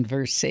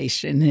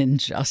conversation in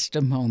just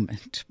a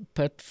moment.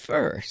 But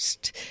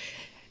first,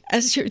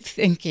 as you're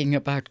thinking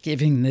about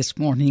giving this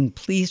morning,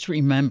 please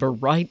remember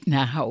right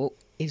now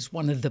is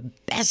one of the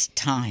best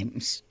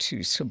times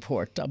to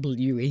support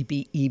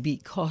WABE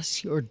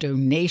because your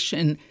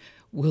donation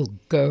will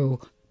go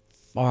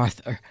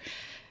farther.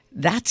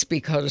 That's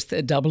because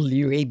the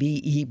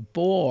WABE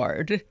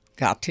board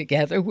got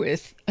together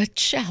with a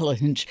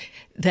challenge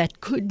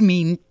that could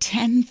mean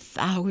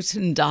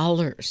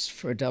 $10,000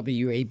 for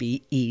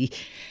WABE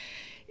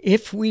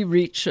if we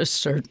reach a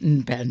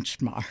certain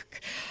benchmark.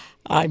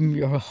 I'm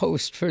your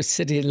host for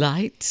City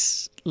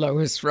Lights.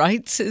 Lois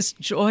Reitzes is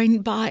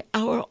joined by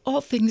our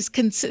All Things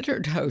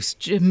Considered host,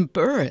 Jim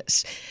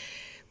Burris,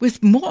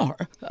 with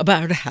more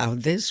about how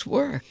this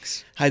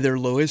works. Hi there,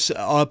 Lois.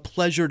 A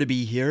pleasure to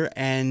be here.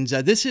 And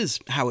this is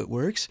how it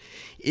works.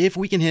 If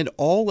we can hit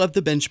all of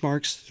the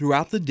benchmarks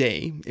throughout the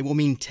day, it will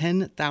mean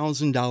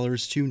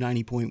 $10,000 to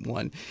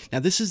 90.1. Now,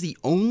 this is the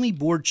only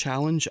board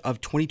challenge of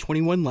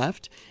 2021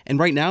 left. And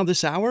right now,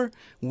 this hour,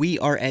 we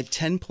are at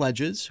 10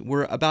 pledges.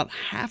 We're about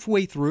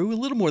halfway through, a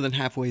little more than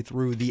halfway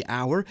through the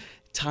hour.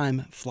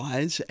 Time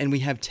flies, and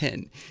we have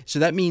 10. So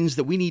that means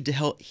that we need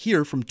to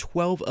hear from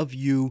 12 of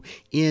you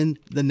in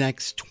the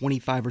next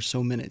 25 or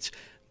so minutes.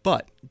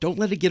 But don't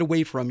let it get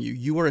away from you.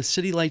 You are a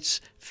City Lights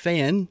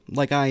fan,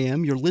 like I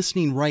am. You're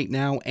listening right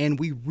now, and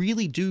we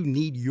really do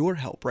need your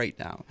help right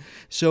now.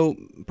 So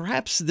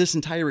perhaps this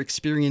entire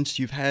experience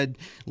you've had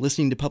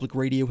listening to public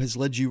radio has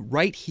led you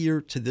right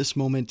here to this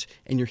moment,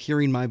 and you're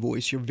hearing my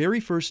voice, your very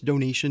first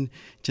donation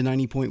to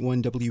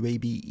 90.1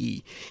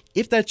 WABE.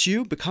 If that's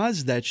you,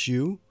 because that's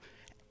you,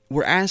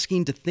 we're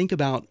asking to think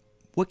about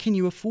what can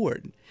you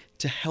afford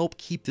to help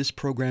keep this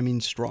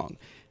programming strong.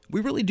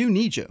 We really do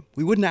need you.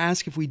 We wouldn't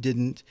ask if we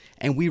didn't,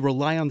 and we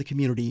rely on the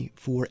community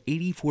for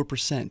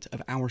 84%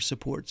 of our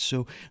support.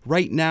 So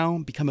right now,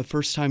 become a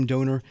first-time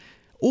donor,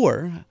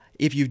 or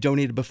if you've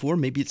donated before,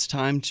 maybe it's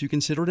time to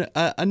consider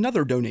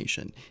another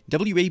donation.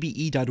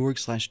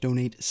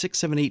 WABE.org/donate,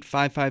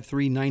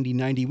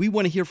 678-553-9090. We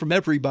want to hear from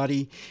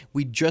everybody.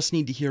 We just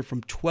need to hear from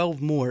 12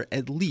 more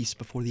at least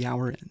before the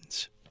hour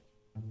ends.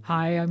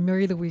 Hi, I'm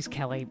Mary Louise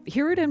Kelly.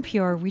 Here at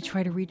NPR, we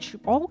try to reach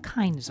all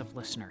kinds of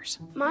listeners.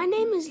 My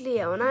name is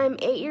Leo, and I am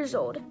 8 years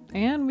old.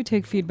 And we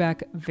take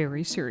feedback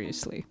very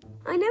seriously.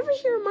 I never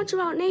hear much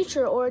about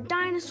nature or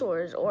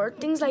dinosaurs or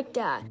things like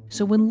that.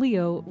 So when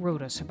Leo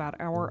wrote us about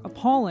our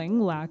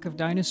appalling lack of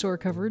dinosaur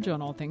coverage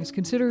on All Things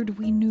Considered,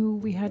 we knew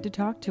we had to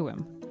talk to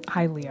him.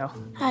 Hi, Leo.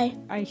 Hi.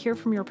 I hear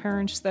from your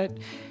parents that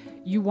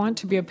you want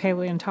to be a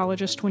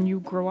paleontologist when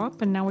you grow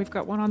up, and now we've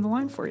got one on the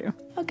line for you.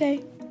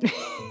 Okay.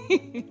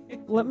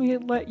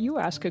 Let you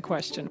ask a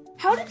question.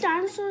 How did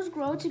dinosaurs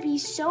grow to be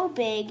so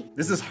big?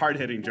 This is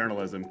hard-hitting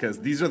journalism because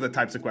these are the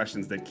types of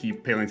questions that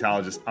keep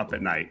paleontologists up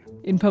at night.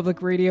 In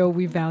public radio,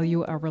 we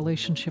value our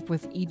relationship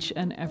with each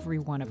and every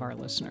one of our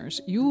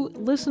listeners. You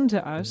listen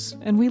to us,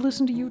 and we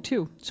listen to you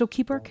too. So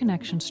keep our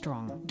connection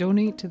strong.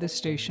 Donate to this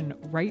station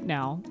right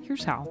now.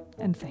 Here's how,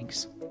 and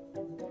thanks.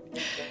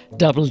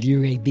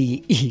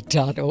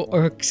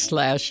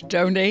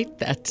 WABE.org/donate.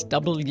 That's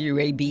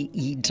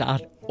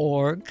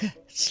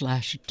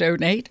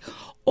WABE.org/donate,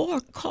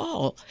 or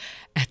call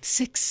at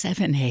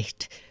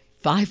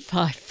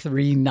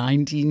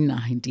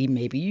 678-553-9090.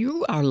 Maybe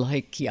you are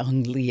like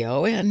young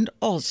Leo and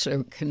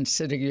also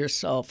consider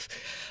yourself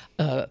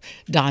a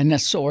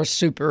dinosaur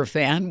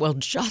superfan. Well,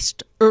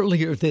 just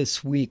earlier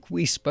this week,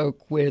 we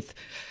spoke with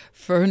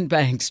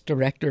Fernbank's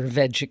Director of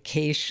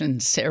Education,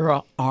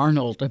 Sarah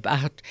Arnold,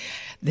 about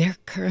their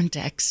current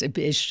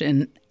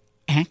exhibition,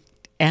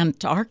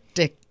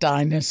 Antarctic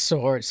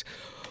Dinosaurs.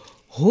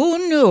 Who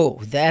knew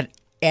that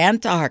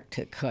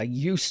Antarctica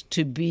used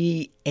to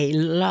be a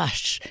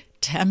lush,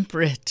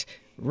 temperate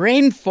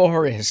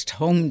rainforest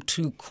home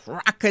to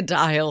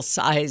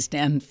crocodile-sized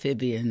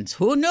amphibians?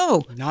 Who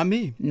knew? Not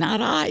me.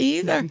 Not I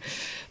either.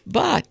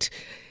 But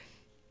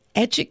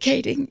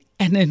educating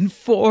and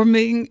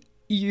informing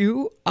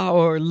you,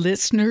 our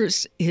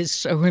listeners, is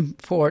so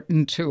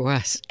important to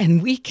us,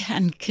 and we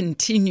can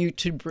continue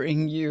to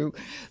bring you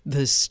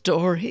the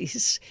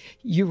stories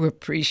you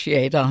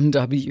appreciate on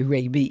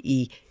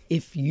WABE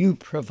if you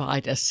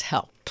provide us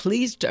help.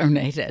 Please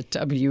donate at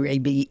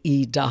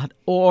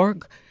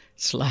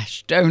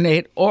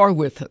WABE.org/donate or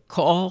with a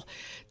call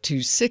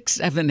to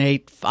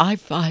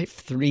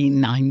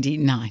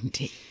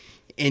 678-553-9090.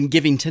 And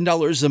giving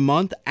 $10 a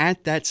month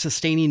at that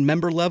sustaining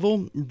member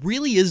level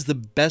really is the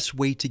best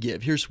way to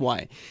give. Here's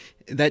why.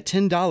 That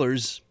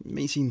 $10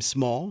 may seem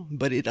small,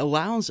 but it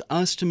allows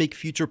us to make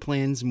future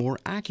plans more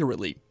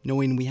accurately,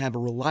 knowing we have a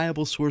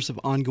reliable source of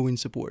ongoing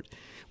support.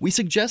 We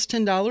suggest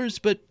 $10,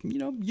 but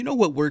you know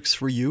what works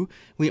for you.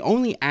 We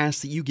only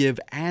ask that you give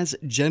as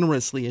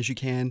generously as you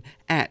can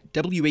at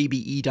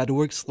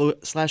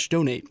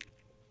WABE.org/donate.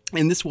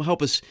 And this will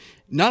help us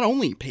not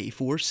only pay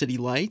for City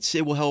Lights,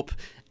 it will help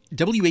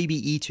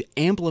WABE to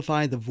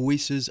amplify the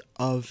voices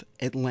of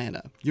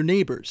Atlanta, your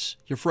neighbors,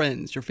 your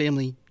friends, your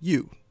family,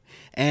 you.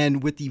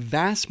 And with the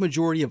vast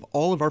majority of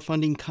all of our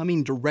funding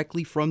coming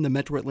directly from the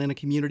Metro Atlanta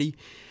community,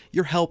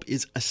 your help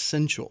is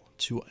essential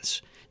to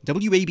us.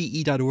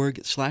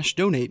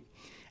 WABE.org/donate.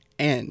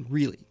 And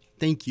really,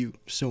 thank you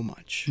so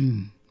much.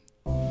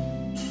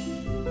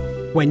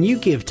 When you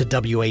give to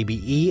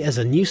WABE as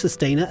a new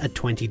sustainer at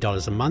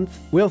 $20 a month,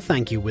 we'll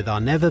thank you with our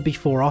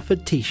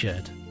never-before-offered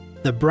t-shirt.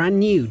 The brand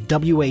new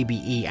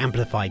WABE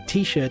Amplified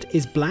t-shirt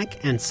is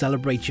black and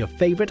celebrates your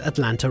favorite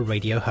Atlanta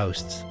radio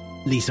hosts: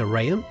 Lisa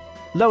Rayam,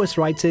 Lois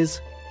Reitzes,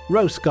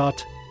 Rose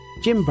Scott,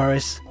 Jim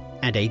Burris,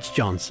 and H.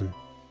 Johnson.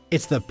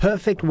 It's the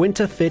perfect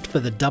winter fit for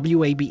the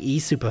WABE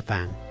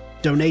superfan.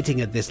 Donating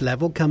at this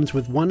level comes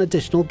with one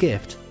additional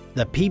gift: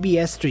 the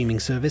PBS streaming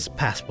service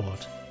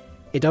Passport.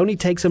 It only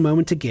takes a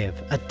moment to give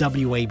at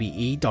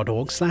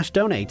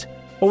wabe.org/donate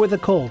or with a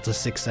call to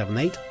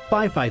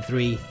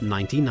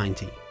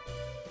 678-553-9090.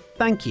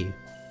 Thank you.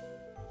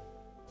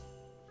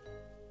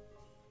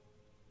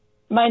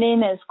 My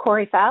name is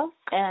Corey Faust,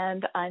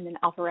 and I'm in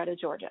Alpharetta,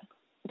 Georgia.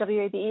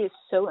 WABE is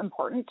so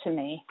important to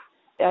me.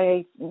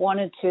 I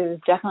wanted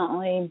to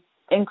definitely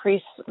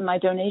increase my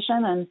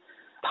donation and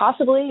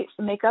possibly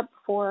make up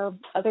for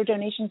other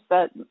donations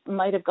that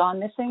might have gone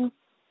missing.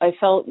 I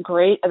felt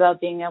great about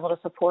being able to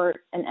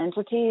support an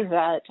entity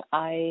that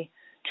I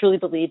truly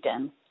believed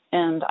in.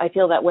 And I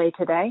feel that way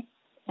today.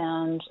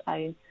 And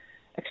I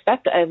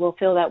expect I will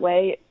feel that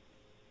way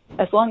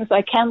as long as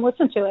I can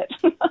listen to it.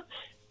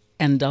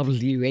 And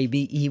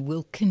WABE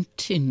will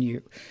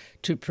continue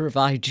to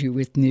provide you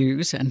with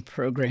news and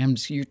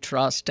programs you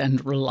trust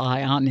and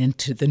rely on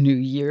into the new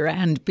year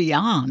and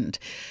beyond.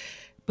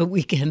 But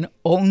we can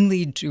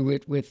only do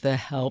it with the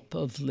help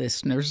of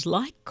listeners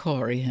like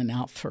Corey and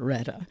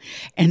Alpharetta.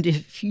 And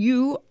if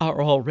you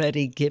are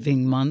already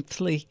giving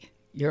monthly,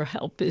 your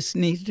help is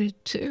needed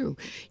too.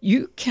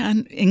 You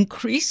can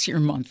increase your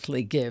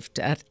monthly gift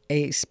at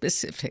a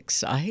specific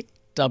site,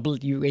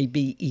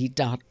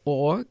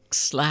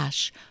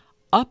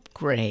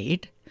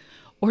 wabe.org/upgrade,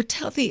 or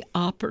tell the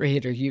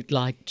operator you'd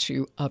like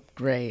to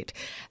upgrade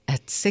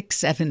at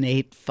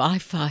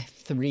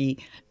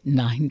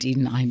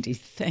 678-553-9090.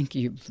 Thank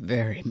you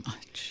very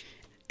much.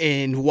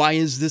 And why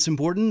is this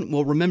important?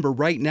 Well, remember,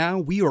 right now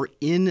we are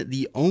in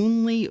the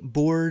only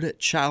board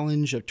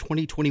challenge of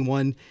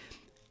 2021.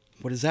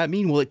 What does that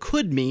mean? Well, it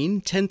could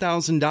mean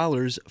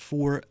 $10,000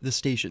 for the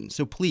station.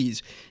 So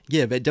please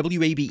give at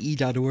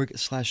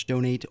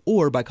wabe.org/donate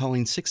or by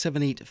calling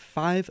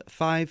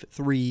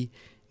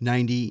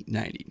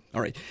 678-553-9090.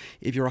 All right.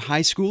 If you're a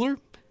high schooler,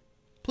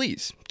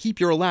 please keep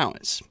your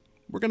allowance.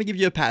 We're going to give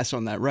you a pass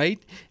on that,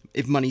 right?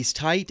 If money's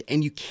tight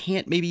and you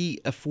can't maybe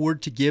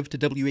afford to give to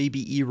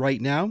WABE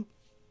right now,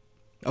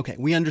 okay,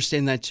 we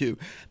understand that too.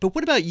 But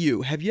what about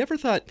you? Have you ever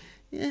thought,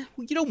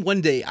 one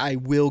day I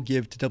will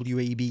give to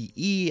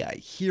WABE. I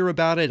hear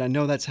about it. I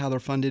know that's how they're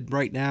funded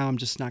right now. I'm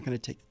just not going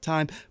to take the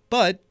time.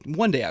 But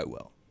one day I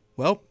will.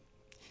 Well,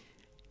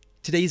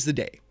 today's the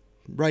day,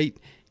 right?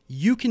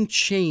 You can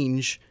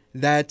change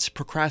that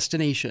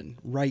procrastination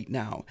right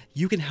now.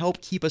 You can help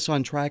keep us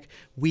on track.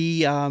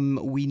 We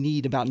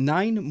need about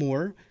 9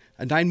 more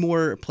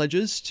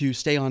pledges to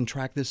stay on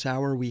track this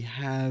hour. We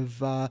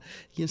have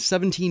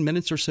 17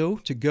 minutes or so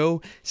to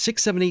go.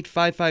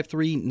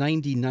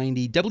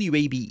 678-553-9090,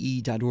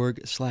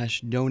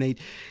 wabe.org/donate.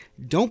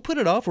 Don't put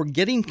it off. We're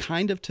getting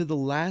kind of to the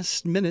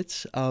last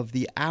minutes of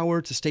the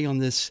hour to stay on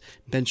this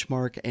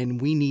benchmark,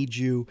 and we need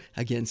you.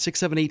 Again,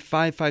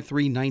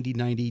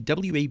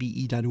 678-553-9090,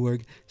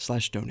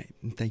 wabe.org/donate.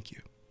 And thank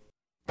you.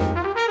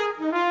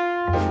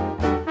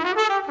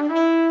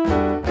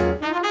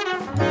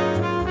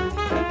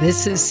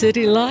 This is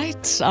City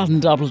Lights on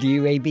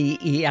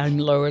WABE. I'm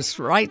Lois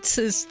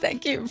Reitzes.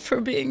 Thank you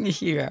for being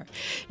here.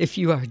 If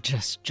you are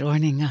just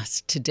joining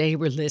us, today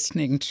we're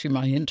listening to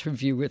my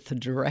interview with the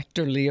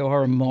director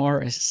Leora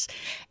Morris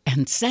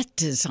and set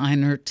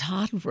designer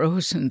Todd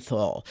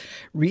Rosenthal,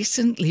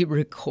 recently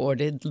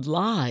recorded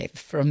live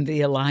from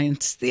the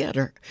Alliance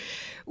Theater.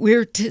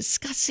 We're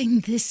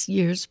discussing this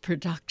year's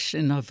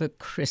production of A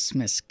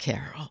Christmas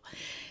Carol.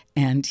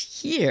 And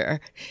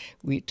here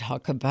we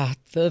talk about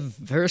the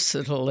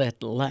versatile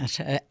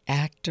Atlanta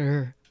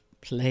actor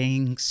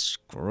playing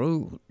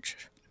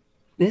Scrooge.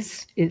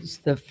 This is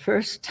the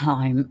first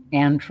time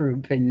Andrew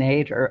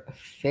Benatar, a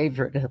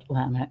favorite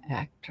Atlanta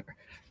actor,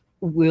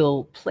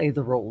 will play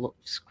the role of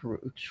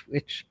Scrooge,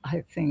 which I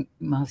think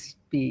must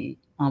be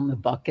on the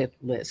bucket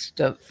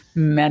list of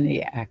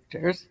many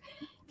actors.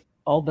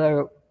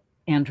 Although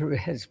Andrew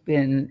has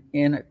been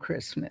in A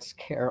Christmas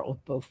Carol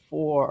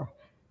before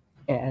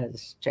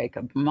as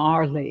Jacob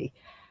Marley,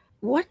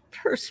 what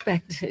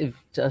perspective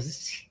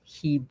does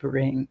he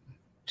bring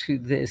to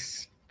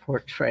this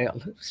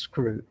portrayal of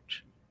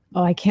Scrooge?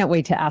 Oh, I can't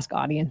wait to ask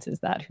audiences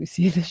that who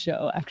see the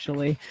show,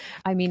 actually.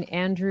 I mean,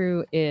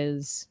 Andrew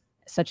is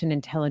such an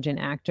intelligent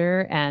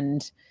actor,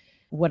 and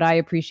what I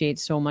appreciate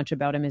so much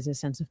about him is his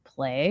sense of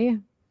play.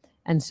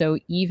 And so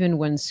even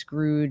when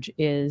Scrooge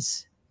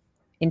is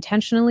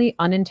intentionally,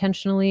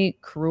 unintentionally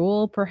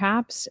cruel,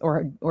 perhaps,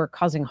 or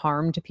causing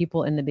harm to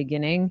people in the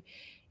beginning,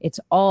 it's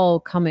all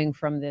coming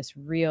from this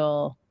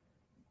real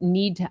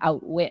need to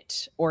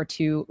outwit or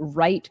to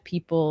right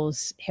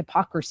people's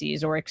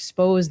hypocrisies or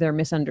expose their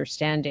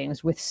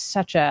misunderstandings with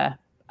such a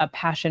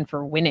passion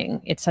for winning.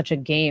 It's such a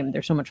game.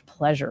 There's so much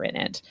pleasure in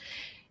it.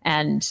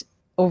 And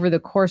over the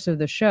course of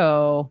the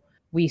show,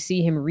 we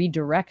see him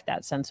redirect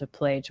that sense of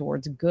play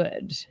towards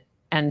good.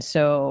 And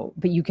so,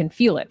 but you can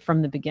feel it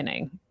from the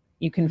beginning.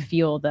 You can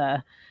feel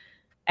the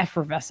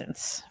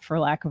effervescence, for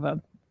lack of a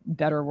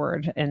better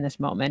word, in this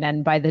moment.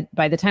 And by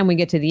the time we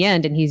get to the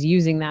end and he's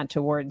using that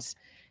towards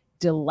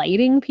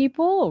delighting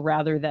people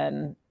rather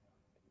than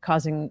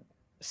causing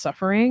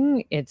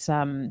suffering, it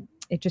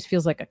just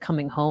feels like a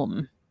coming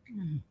home.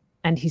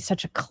 And he's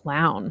such a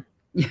clown.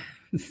 Yes,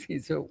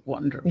 he's a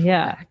wonderful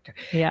actor.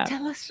 Yeah.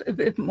 Tell us a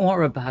bit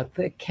more about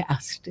the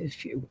cast,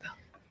 if you will.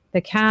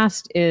 The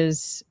cast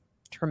is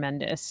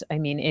tremendous. I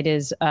mean, it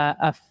is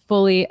a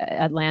fully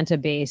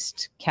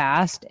Atlanta-based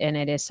cast, and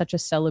it is such a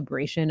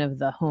celebration of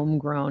the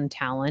homegrown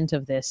talent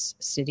of this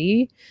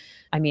city.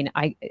 I mean,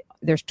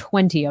 there's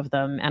 20 of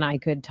them, and I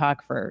could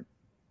talk for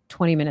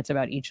 20 minutes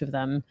about each of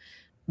them.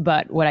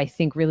 But what I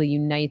think really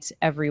unites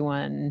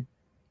everyone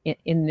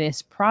in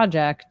this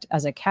project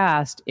as a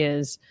cast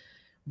is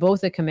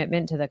both a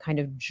commitment to the kind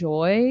of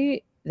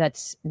joy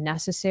that's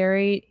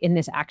necessary in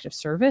this act of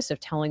service of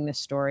telling this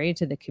story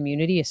to the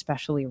community,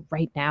 especially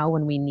right now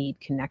when we need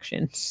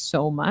connection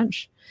so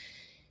much,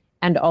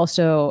 and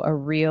also a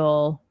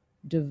real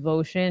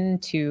devotion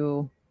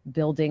to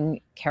building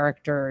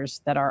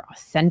characters that are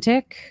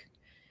authentic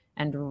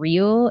and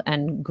real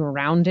and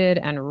grounded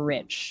and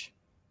rich.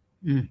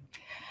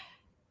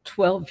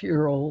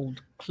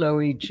 12-year-old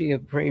Chloe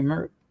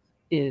Giabramer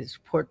is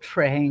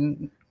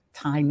portraying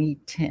Tiny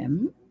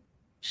Tim.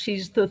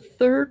 She's the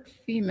third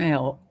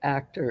female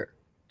actor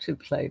to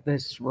play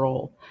this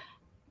role.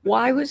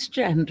 Why was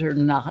gender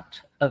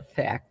not a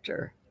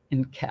factor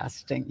in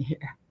casting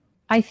here?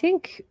 I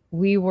think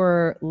we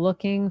were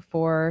looking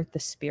for the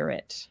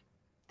spirit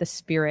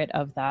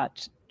of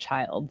that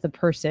child, the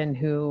person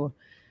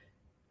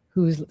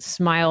whose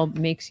smile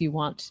makes you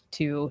want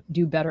to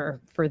do better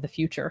for the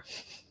future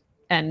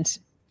and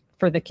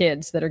for the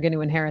kids that are going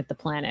to inherit the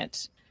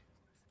planet.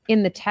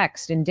 In the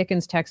text, in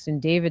Dickens' text, in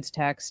David's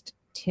text,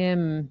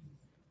 Tim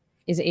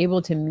is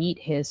able to meet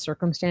his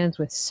circumstance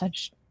with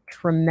such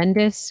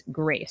tremendous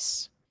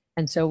grace.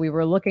 And so we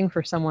were looking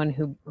for someone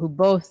who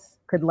both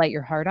could light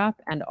your heart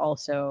up and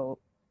also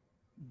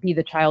be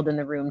the child in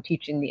the room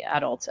teaching the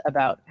adults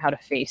about how to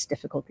face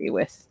difficulty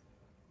with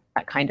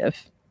that kind of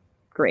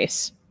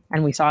grace.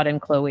 And we saw it in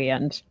Chloe,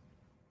 and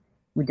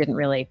we didn't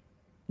really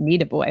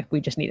need a boy.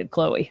 We just needed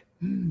Chloe.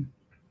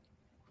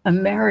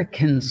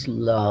 Americans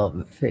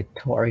love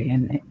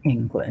Victorian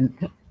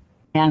England,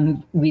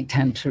 and we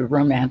tend to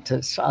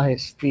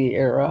romanticize the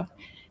era.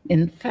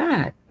 In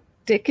fact,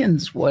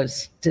 Dickens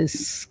was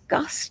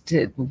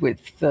disgusted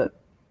with the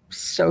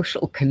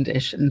social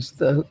conditions,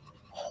 the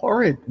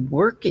horrid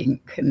working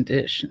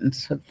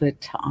conditions of the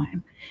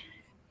time.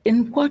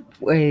 In what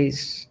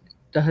ways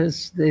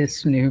does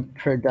this new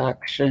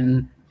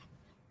production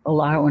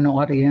allow an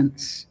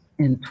audience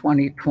in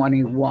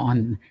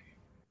 2021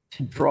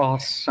 to draw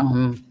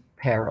some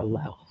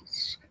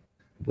parallels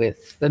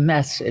with the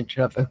message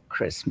of A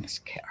Christmas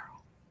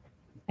Carol?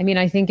 I mean,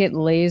 I think it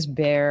lays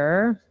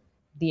bare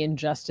the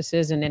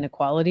injustices and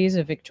inequalities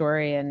of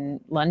Victorian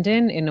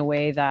London in a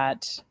way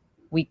that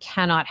we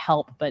cannot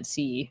help but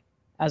see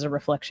as a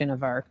reflection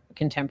of our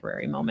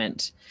contemporary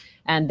moment.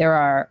 And there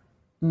are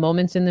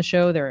moments in the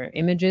show, there are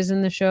images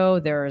in the show,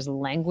 there is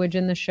language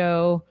in the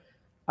show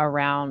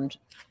around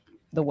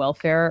the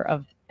welfare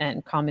of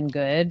and common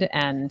good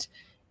and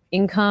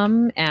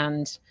income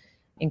and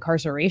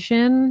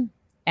incarceration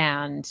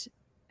and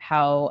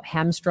how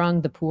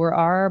hamstrung the poor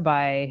are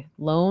by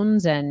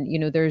loans. And, you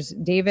know,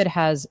 David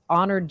has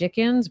honored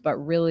Dickens, but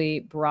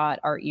really brought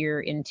our ear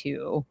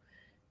into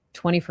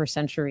 21st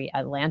century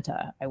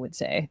Atlanta, I would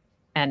say.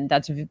 And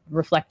that's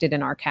reflected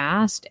in our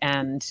cast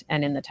and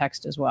in the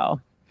text as well.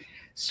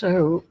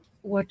 So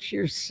what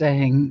you're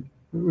saying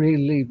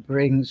really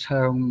brings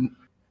home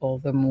all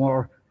the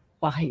more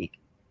why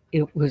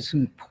it was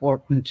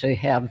important to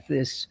have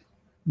this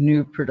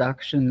new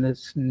production,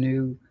 this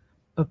new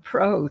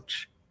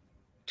approach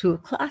to a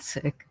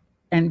classic,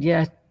 and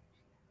yet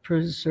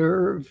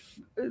preserve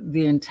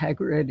the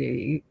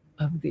integrity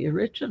of the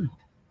original.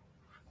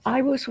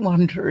 I was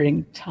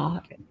wondering,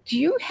 Todd, do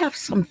you have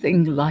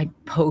something like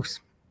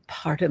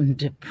postpartum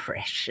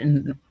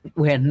depression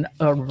when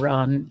a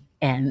run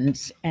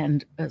ends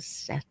and a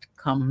set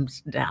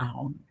comes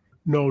down?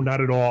 No, not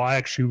at all. I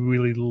actually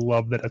really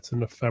love that it's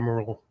an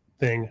ephemeral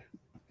thing.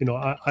 You know,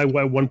 I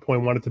at one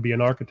point wanted to be an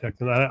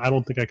architect, and I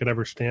don't think I could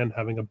ever stand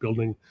having a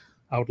building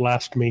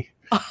outlast me.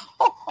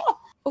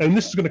 And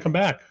this is going to come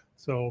back.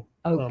 So,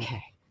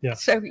 okay. Yeah.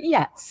 So,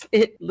 yes,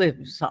 it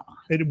lives on.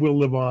 It will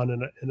live on,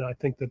 and I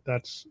think that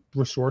that's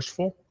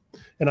resourceful,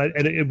 and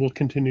it will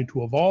continue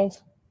to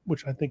evolve,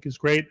 which I think is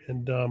great.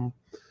 And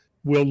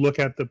we'll look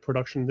at the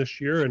production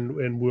this year,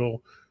 and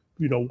we'll,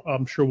 you know,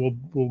 I'm sure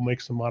we'll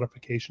make some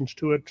modifications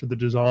to it, to the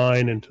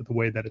design and to the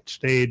way that it's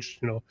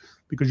staged, you know,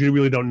 because you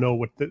really don't know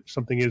what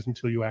something is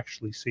until you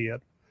actually see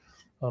it.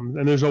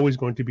 And there's always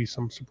going to be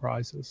some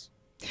surprises.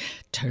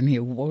 Tony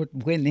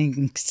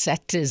Award-winning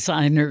set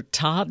designer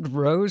Todd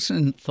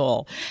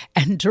Rosenthal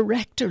and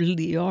director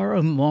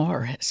Leora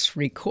Morris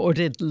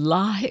recorded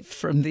live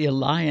from the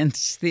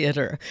Alliance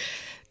Theater.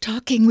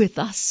 talking with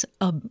us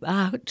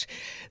about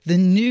the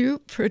new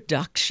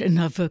production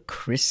of A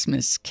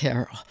Christmas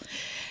Carol.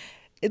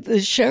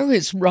 The show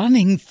is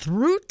running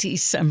through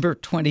December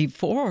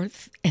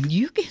 24th, and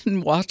you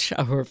can watch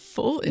our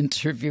full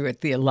interview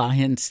at the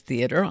Alliance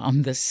Theatre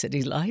on the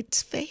City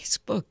Lights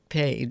Facebook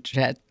page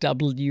at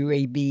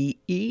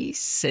WABE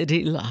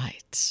City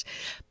Lights.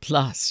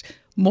 Plus,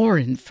 more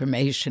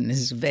information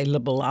is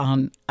available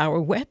on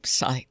our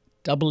website,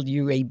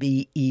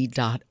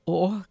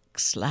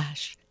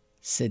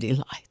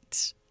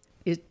 wabe.org/citylights.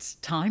 It's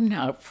time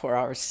now for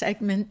our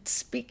segment,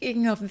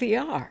 Speaking of the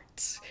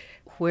Arts,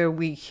 where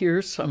we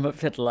hear some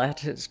of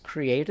Atlanta's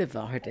creative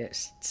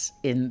artists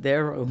in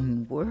their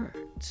own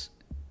words.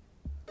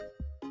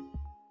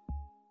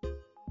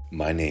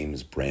 My name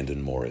is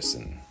Brandon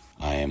Morrison.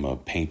 I am a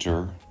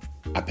painter.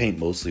 I paint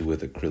mostly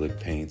with acrylic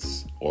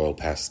paints, oil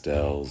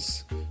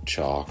pastels,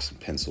 chalks, and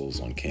pencils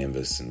on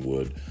canvas and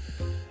wood.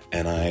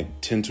 And I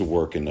tend to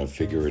work in a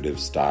figurative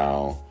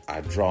style.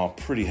 I draw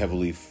pretty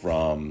heavily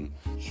from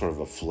sort of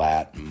a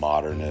flat,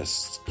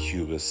 modernist,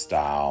 cubist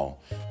style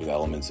with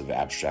elements of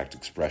abstract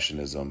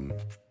expressionism.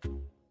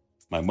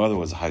 My mother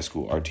was a high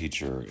school art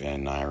teacher,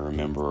 and I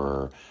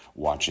remember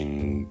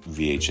watching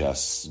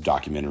VHS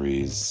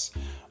documentaries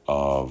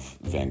of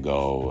Van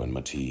Gogh and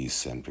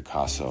Matisse and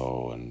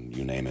Picasso and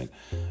you name it.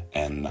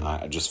 And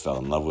I just fell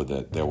in love with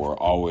it. There were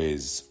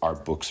always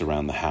art books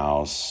around the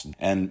house.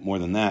 And more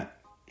than that,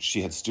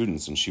 she had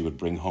students, and she would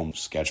bring home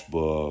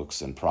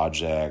sketchbooks and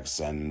projects,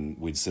 and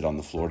we'd sit on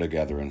the floor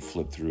together and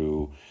flip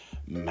through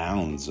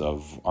mounds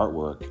of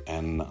artwork.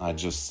 And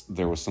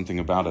there was something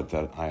about it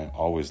that I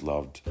always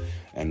loved.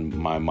 And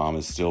my mom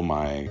is still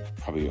my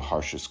probably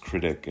harshest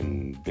critic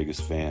and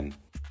biggest fan.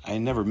 I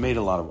never made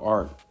a lot of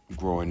art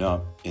growing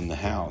up in the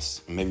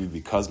house, maybe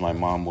because my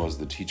mom was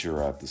the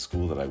teacher at the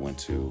school that I went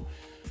to.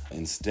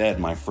 Instead,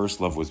 my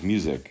first love was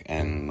music,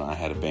 and I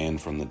had a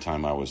band from the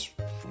time I was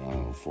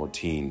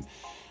 14.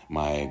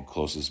 My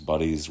closest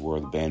buddies were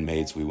the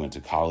bandmates. We went to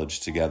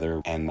college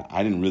together, and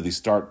I didn't really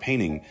start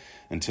painting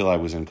until I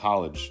was in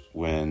college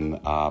when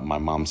my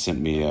mom sent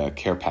me a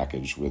care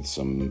package with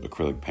some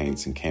acrylic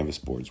paints and canvas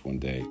boards one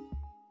day.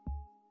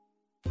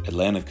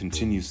 Atlanta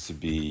continues to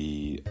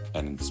be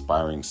an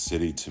inspiring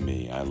city to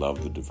me. I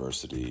love the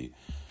diversity.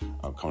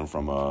 I'm coming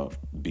from a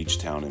beach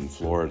town in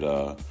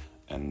Florida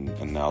and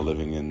now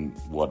living in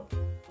what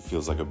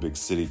feels like a big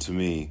city to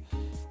me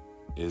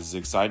is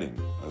exciting.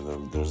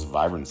 There's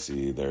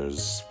vibrancy,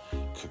 there's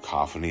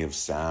cacophony of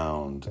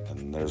sound,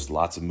 and there's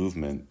lots of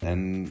movement,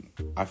 and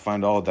I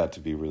find all of that to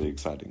be really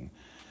exciting.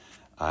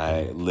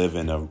 I live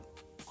in a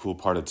cool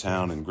part of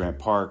town in Grant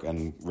Park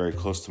and very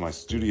close to my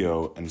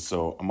studio, and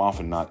so I'm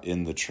often not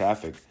in the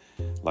traffic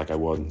like I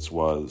once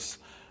was,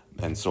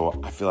 and so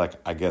I feel like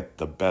I get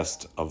the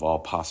best of all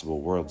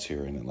possible worlds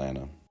here in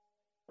Atlanta.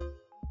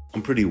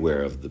 I'm pretty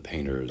aware of the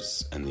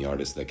painters and the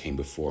artists that came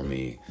before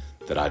me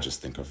that I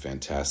just think are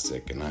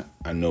fantastic, and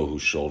I know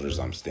whose shoulders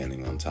I'm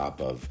standing on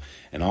top of,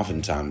 and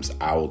oftentimes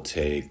I will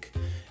take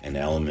an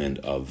element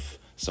of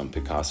some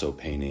Picasso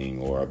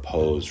painting or a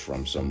pose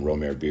from some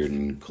Romare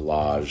Bearden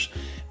collage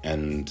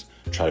and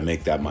try to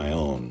make that my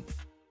own.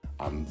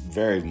 I'm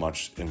very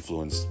much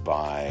influenced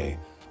by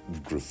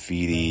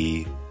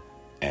graffiti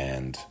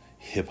and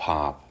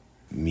hip-hop,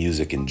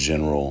 music in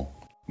general.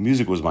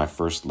 Music was my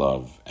first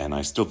love, and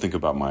I still think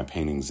about my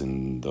paintings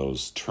in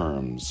those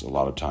terms. A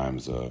lot of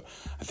times I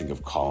think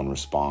of call and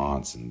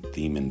response and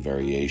theme and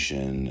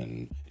variation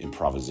and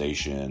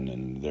improvisation,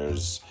 and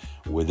there's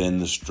within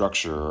the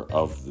structure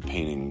of the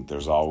painting,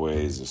 there's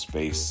always a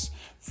space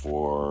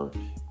for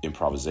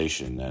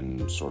improvisation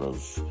and sort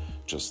of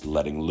just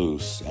letting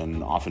loose.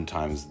 And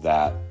oftentimes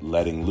that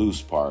letting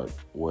loose part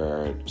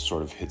where it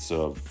sort of hits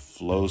a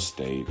flow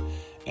state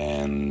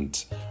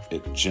and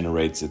it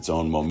generates its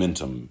own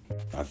momentum.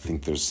 I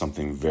think there's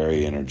something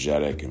very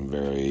energetic and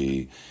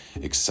very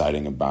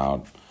exciting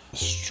about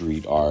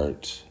street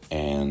art,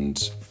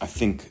 and I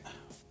think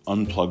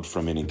unplugged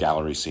from any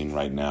gallery scene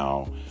right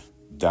now,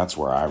 that's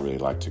where I really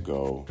like to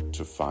go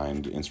to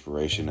find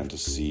inspiration and to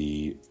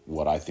see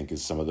what I think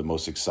is some of the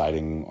most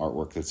exciting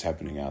artwork that's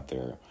happening out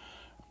there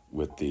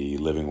with the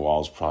Living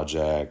Walls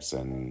projects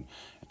and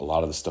a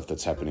lot of the stuff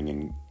that's happening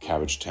in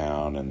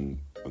Cabbagetown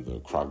and the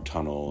Krog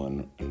Tunnel,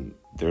 and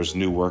there's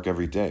new work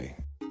every day.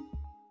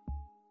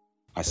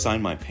 I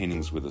sign my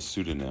paintings with a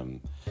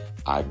pseudonym,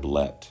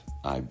 Iblet,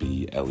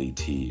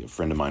 I-B-L-E-T. A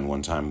friend of mine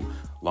one time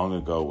long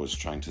ago was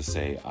trying to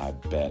say I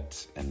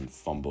bet and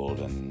fumbled,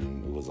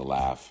 and it was a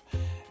laugh,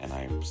 and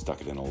I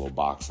stuck it in a little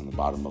box on the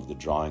bottom of the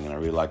drawing, and I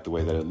really liked the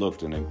way that it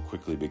looked, and it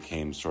quickly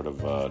became sort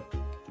of a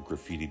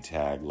graffiti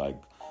tag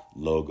like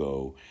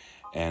logo.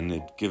 And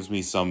it gives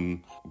me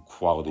some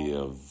quality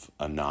of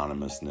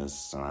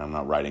anonymousness, and I'm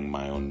not writing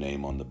my own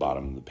name on the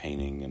bottom of the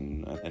painting.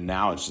 And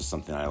now it's just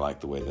something I like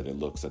the way that it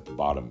looks at the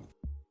bottom.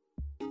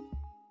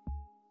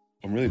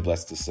 I'm really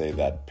blessed to say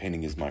that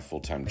painting is my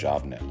full-time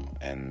job now,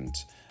 and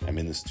I'm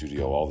in the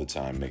studio all the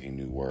time making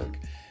new work.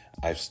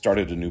 I've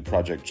started a new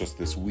project just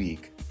this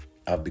week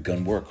I've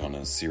begun work on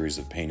a series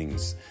of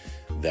paintings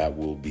that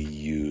will be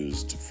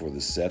used for the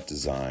set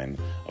design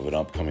of an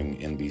upcoming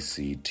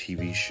NBC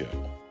TV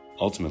show.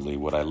 Ultimately,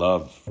 what I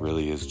love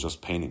really is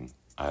just painting.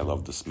 I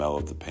love the smell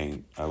of the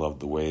paint. I love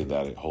the way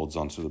that it holds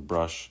onto the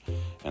brush.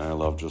 And I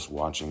love just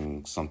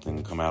watching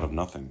something come out of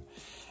nothing.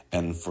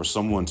 And for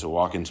someone to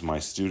walk into my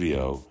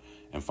studio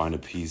and find a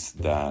piece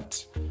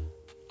that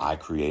I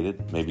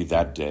created, maybe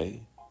that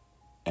day,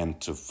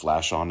 and to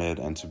flash on it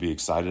and to be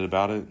excited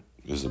about it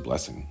is a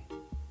blessing.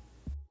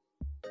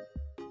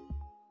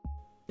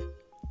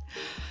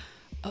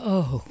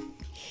 Oh,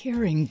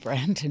 hearing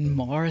Brandon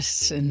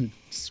Morrison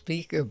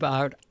speak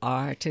about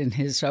art in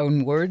his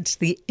own words,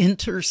 the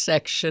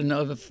intersection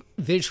of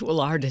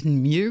visual art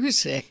and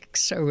music,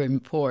 so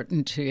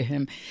important to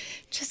him,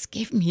 just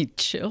gave me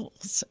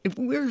chills.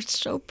 We're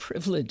so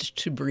privileged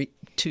to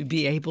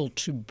be able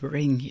to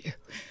bring you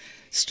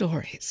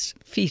stories,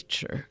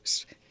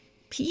 features,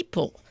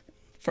 people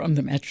from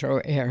the metro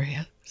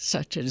area,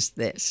 such as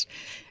this.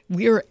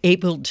 We're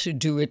able to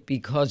do it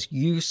because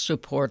you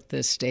support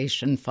this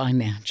station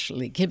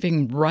financially.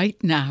 Giving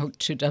right now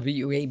to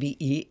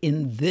WABE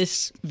in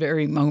this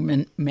very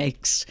moment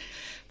makes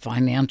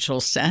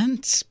financial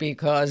sense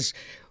because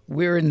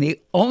we're in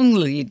the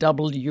only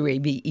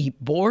WABE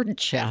board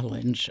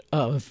challenge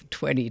of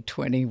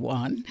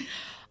 2021.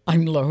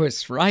 I'm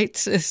Lois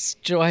Reitzes,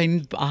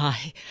 joined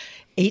by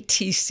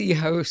ATC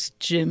host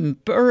Jim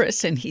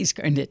Burris, and he's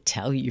going to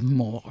tell you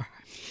more.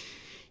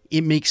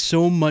 It makes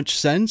so much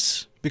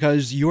sense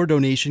because your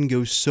donation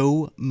goes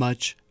so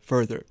much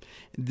further.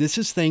 This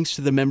is thanks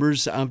to the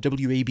members of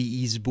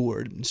WABE's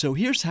board. So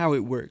here's how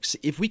it works.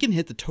 If we can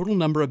hit the total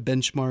number of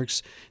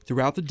benchmarks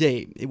throughout the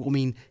day, it will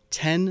mean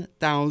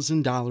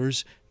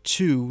 $10,000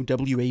 to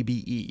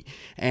WABE.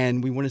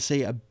 And we want to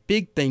say a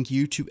big thank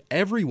you to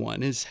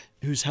everyone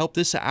who's helped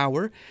this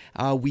hour.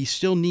 We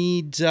still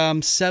need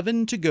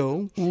 7 to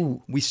go.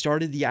 Ooh. We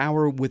started the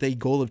hour with a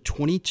goal of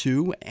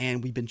 22,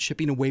 and we've been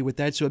chipping away with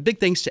that. So a big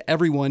thanks to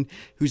everyone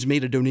who's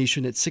made a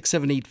donation at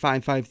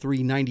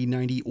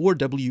 678-553-9090 or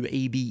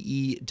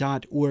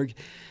WABE.org.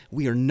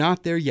 We are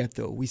not there yet,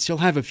 though. We still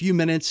have a few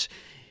minutes.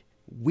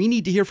 We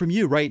need to hear from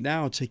you right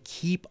now to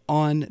keep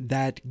on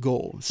that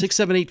goal.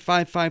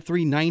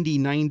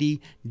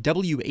 678-553-9090,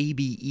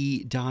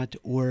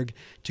 WABE.org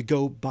to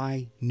go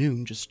by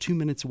noon. Just 2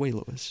 minutes away,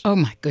 Lois. Oh,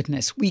 my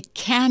goodness. We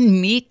can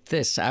meet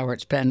this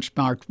hour's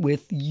benchmark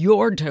with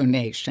your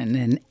donation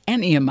in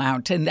any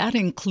amount, and that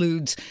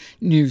includes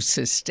new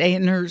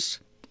sustainers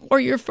or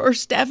your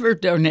first ever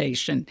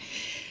donation.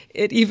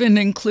 It even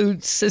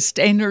includes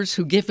sustainers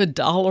who give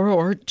 $1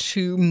 or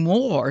 $2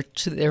 more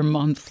to their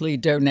monthly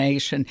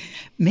donation.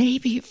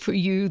 Maybe for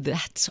you,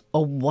 that's a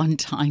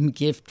one-time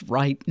gift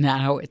right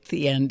now at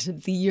the end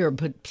of the year.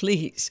 But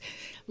please,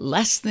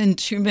 less than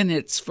 2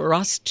 minutes for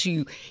us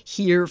to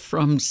hear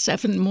from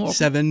 7 more.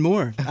 7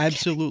 more, okay.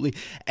 Absolutely.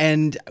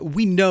 And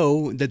we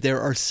know that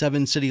there are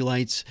 7 City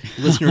Lights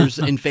listeners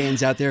and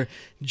fans out there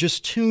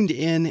just tuned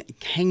in,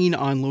 hanging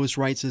on Lois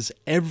Reitz's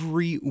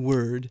every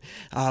word.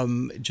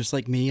 Just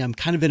like me, I'm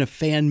kind of in a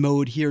fan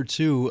mode here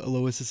too,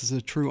 Lois. This is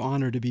a true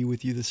honor to be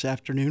with you this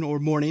afternoon or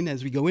morning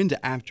as we go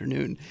into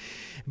afternoon.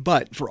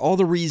 But for all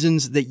the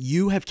reasons that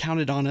you have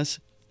counted on us,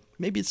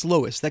 maybe it's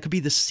Lois. That could be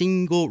the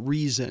single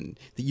reason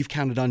that you've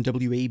counted on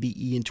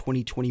WABE in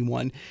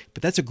 2021.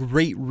 But that's a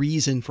great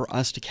reason for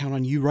us to count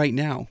on you right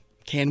now.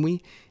 Can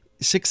we?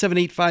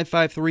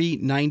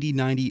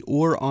 678-553-9090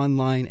 or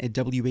online at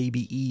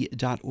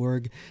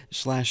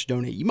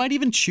wabe.org/donate. You might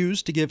even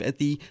choose to give at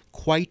the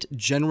quite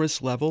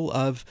generous level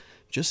of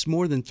just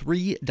more than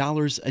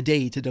 $3 a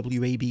day to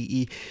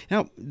WABE.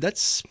 Now,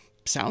 that's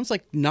sounds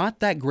like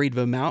not that great of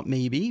an amount,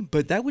 maybe,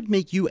 but that would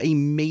make you a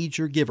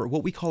major giver,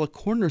 what we call a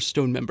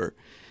cornerstone member.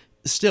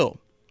 Still,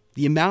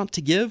 the amount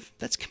to give,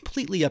 that's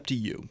completely up to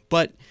you.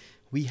 But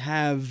we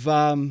have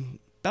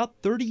about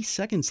 30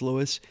 seconds,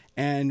 Lois,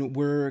 and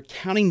we're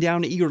counting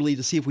down eagerly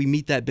to see if we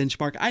meet that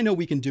benchmark. I know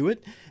we can do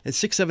it at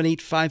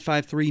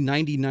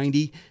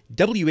 678-553-9090,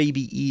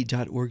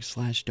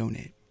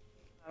 wabe.org/donate.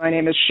 My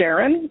name is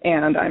Sharon,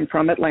 and I'm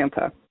from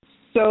Atlanta.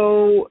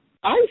 So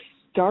I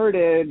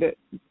started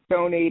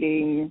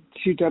donating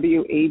to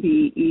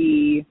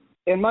WABE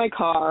in my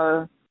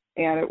car,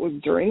 and it was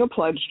during a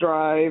pledge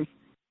drive,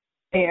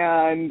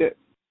 and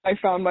I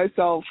found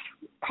myself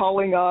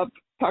calling up,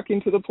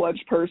 talking to the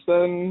pledge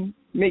person,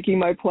 making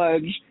my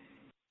pledge,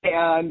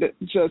 and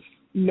just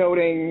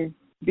noting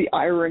the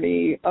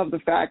irony of the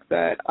fact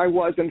that I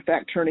was, in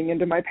fact, turning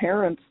into my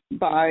parents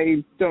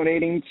by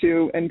donating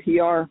to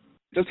NPR.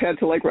 Just had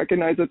to,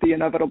 recognize that the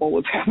inevitable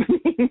was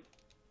happening.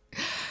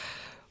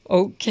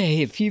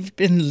 Okay, if you've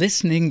been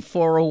listening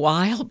for a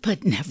while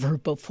but never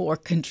before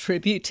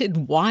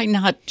contributed, why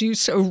not do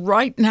so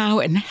right now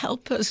and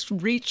help us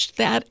reach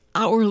that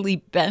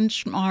hourly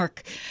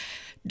benchmark?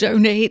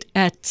 Donate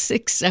at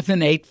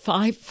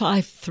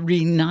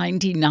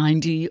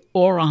 678-553-9090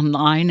 or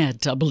online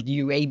at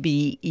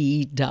wabe.org.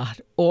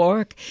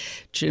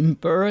 Jim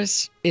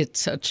Burris,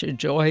 it's such a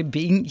joy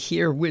being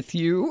here with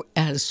you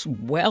as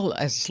well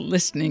as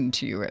listening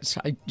to you as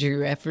I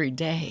do every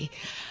day.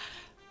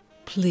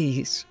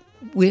 Please,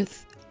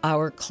 with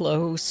our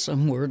close,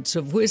 some words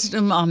of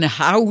wisdom on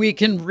how we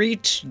can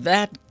reach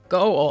that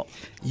goal.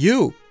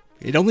 You.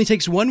 It only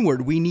takes one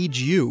word. We need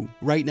you.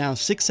 Right now,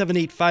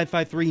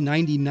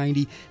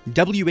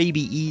 678-553-9090,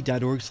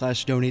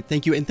 wabe.org/donate.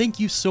 Thank you. And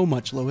thank you so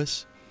much,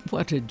 Lois.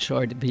 What a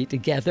joy to be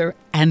together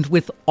and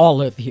with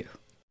all of you.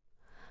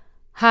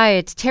 Hi,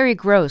 it's Terry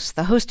Gross,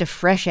 the host of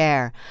Fresh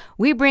Air.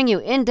 We bring you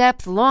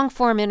in-depth,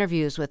 long-form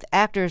interviews with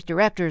actors,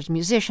 directors,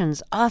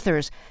 musicians,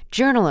 authors,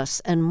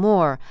 journalists, and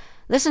more.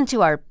 Listen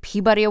to our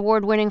Peabody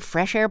Award-winning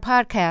Fresh Air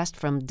podcast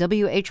from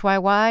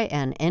WHYY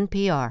and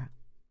NPR.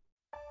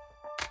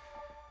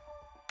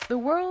 The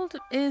world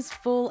is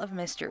full of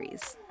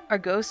mysteries. Are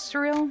ghosts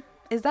real?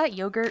 Is that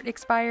yogurt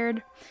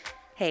expired?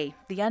 Hey,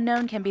 the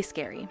unknown can be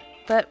scary.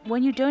 But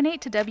when you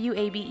donate to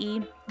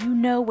WABE, you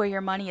know where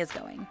your money is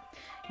going.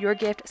 Your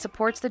gift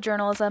supports the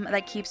journalism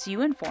that keeps you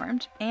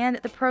informed and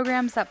the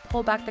programs that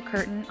pull back the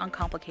curtain on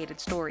complicated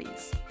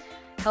stories.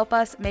 Help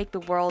us make the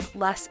world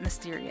less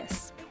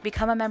mysterious.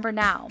 Become a member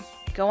now.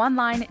 Go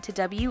online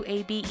to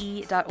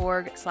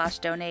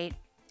wabe.org/donate,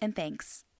 and thanks.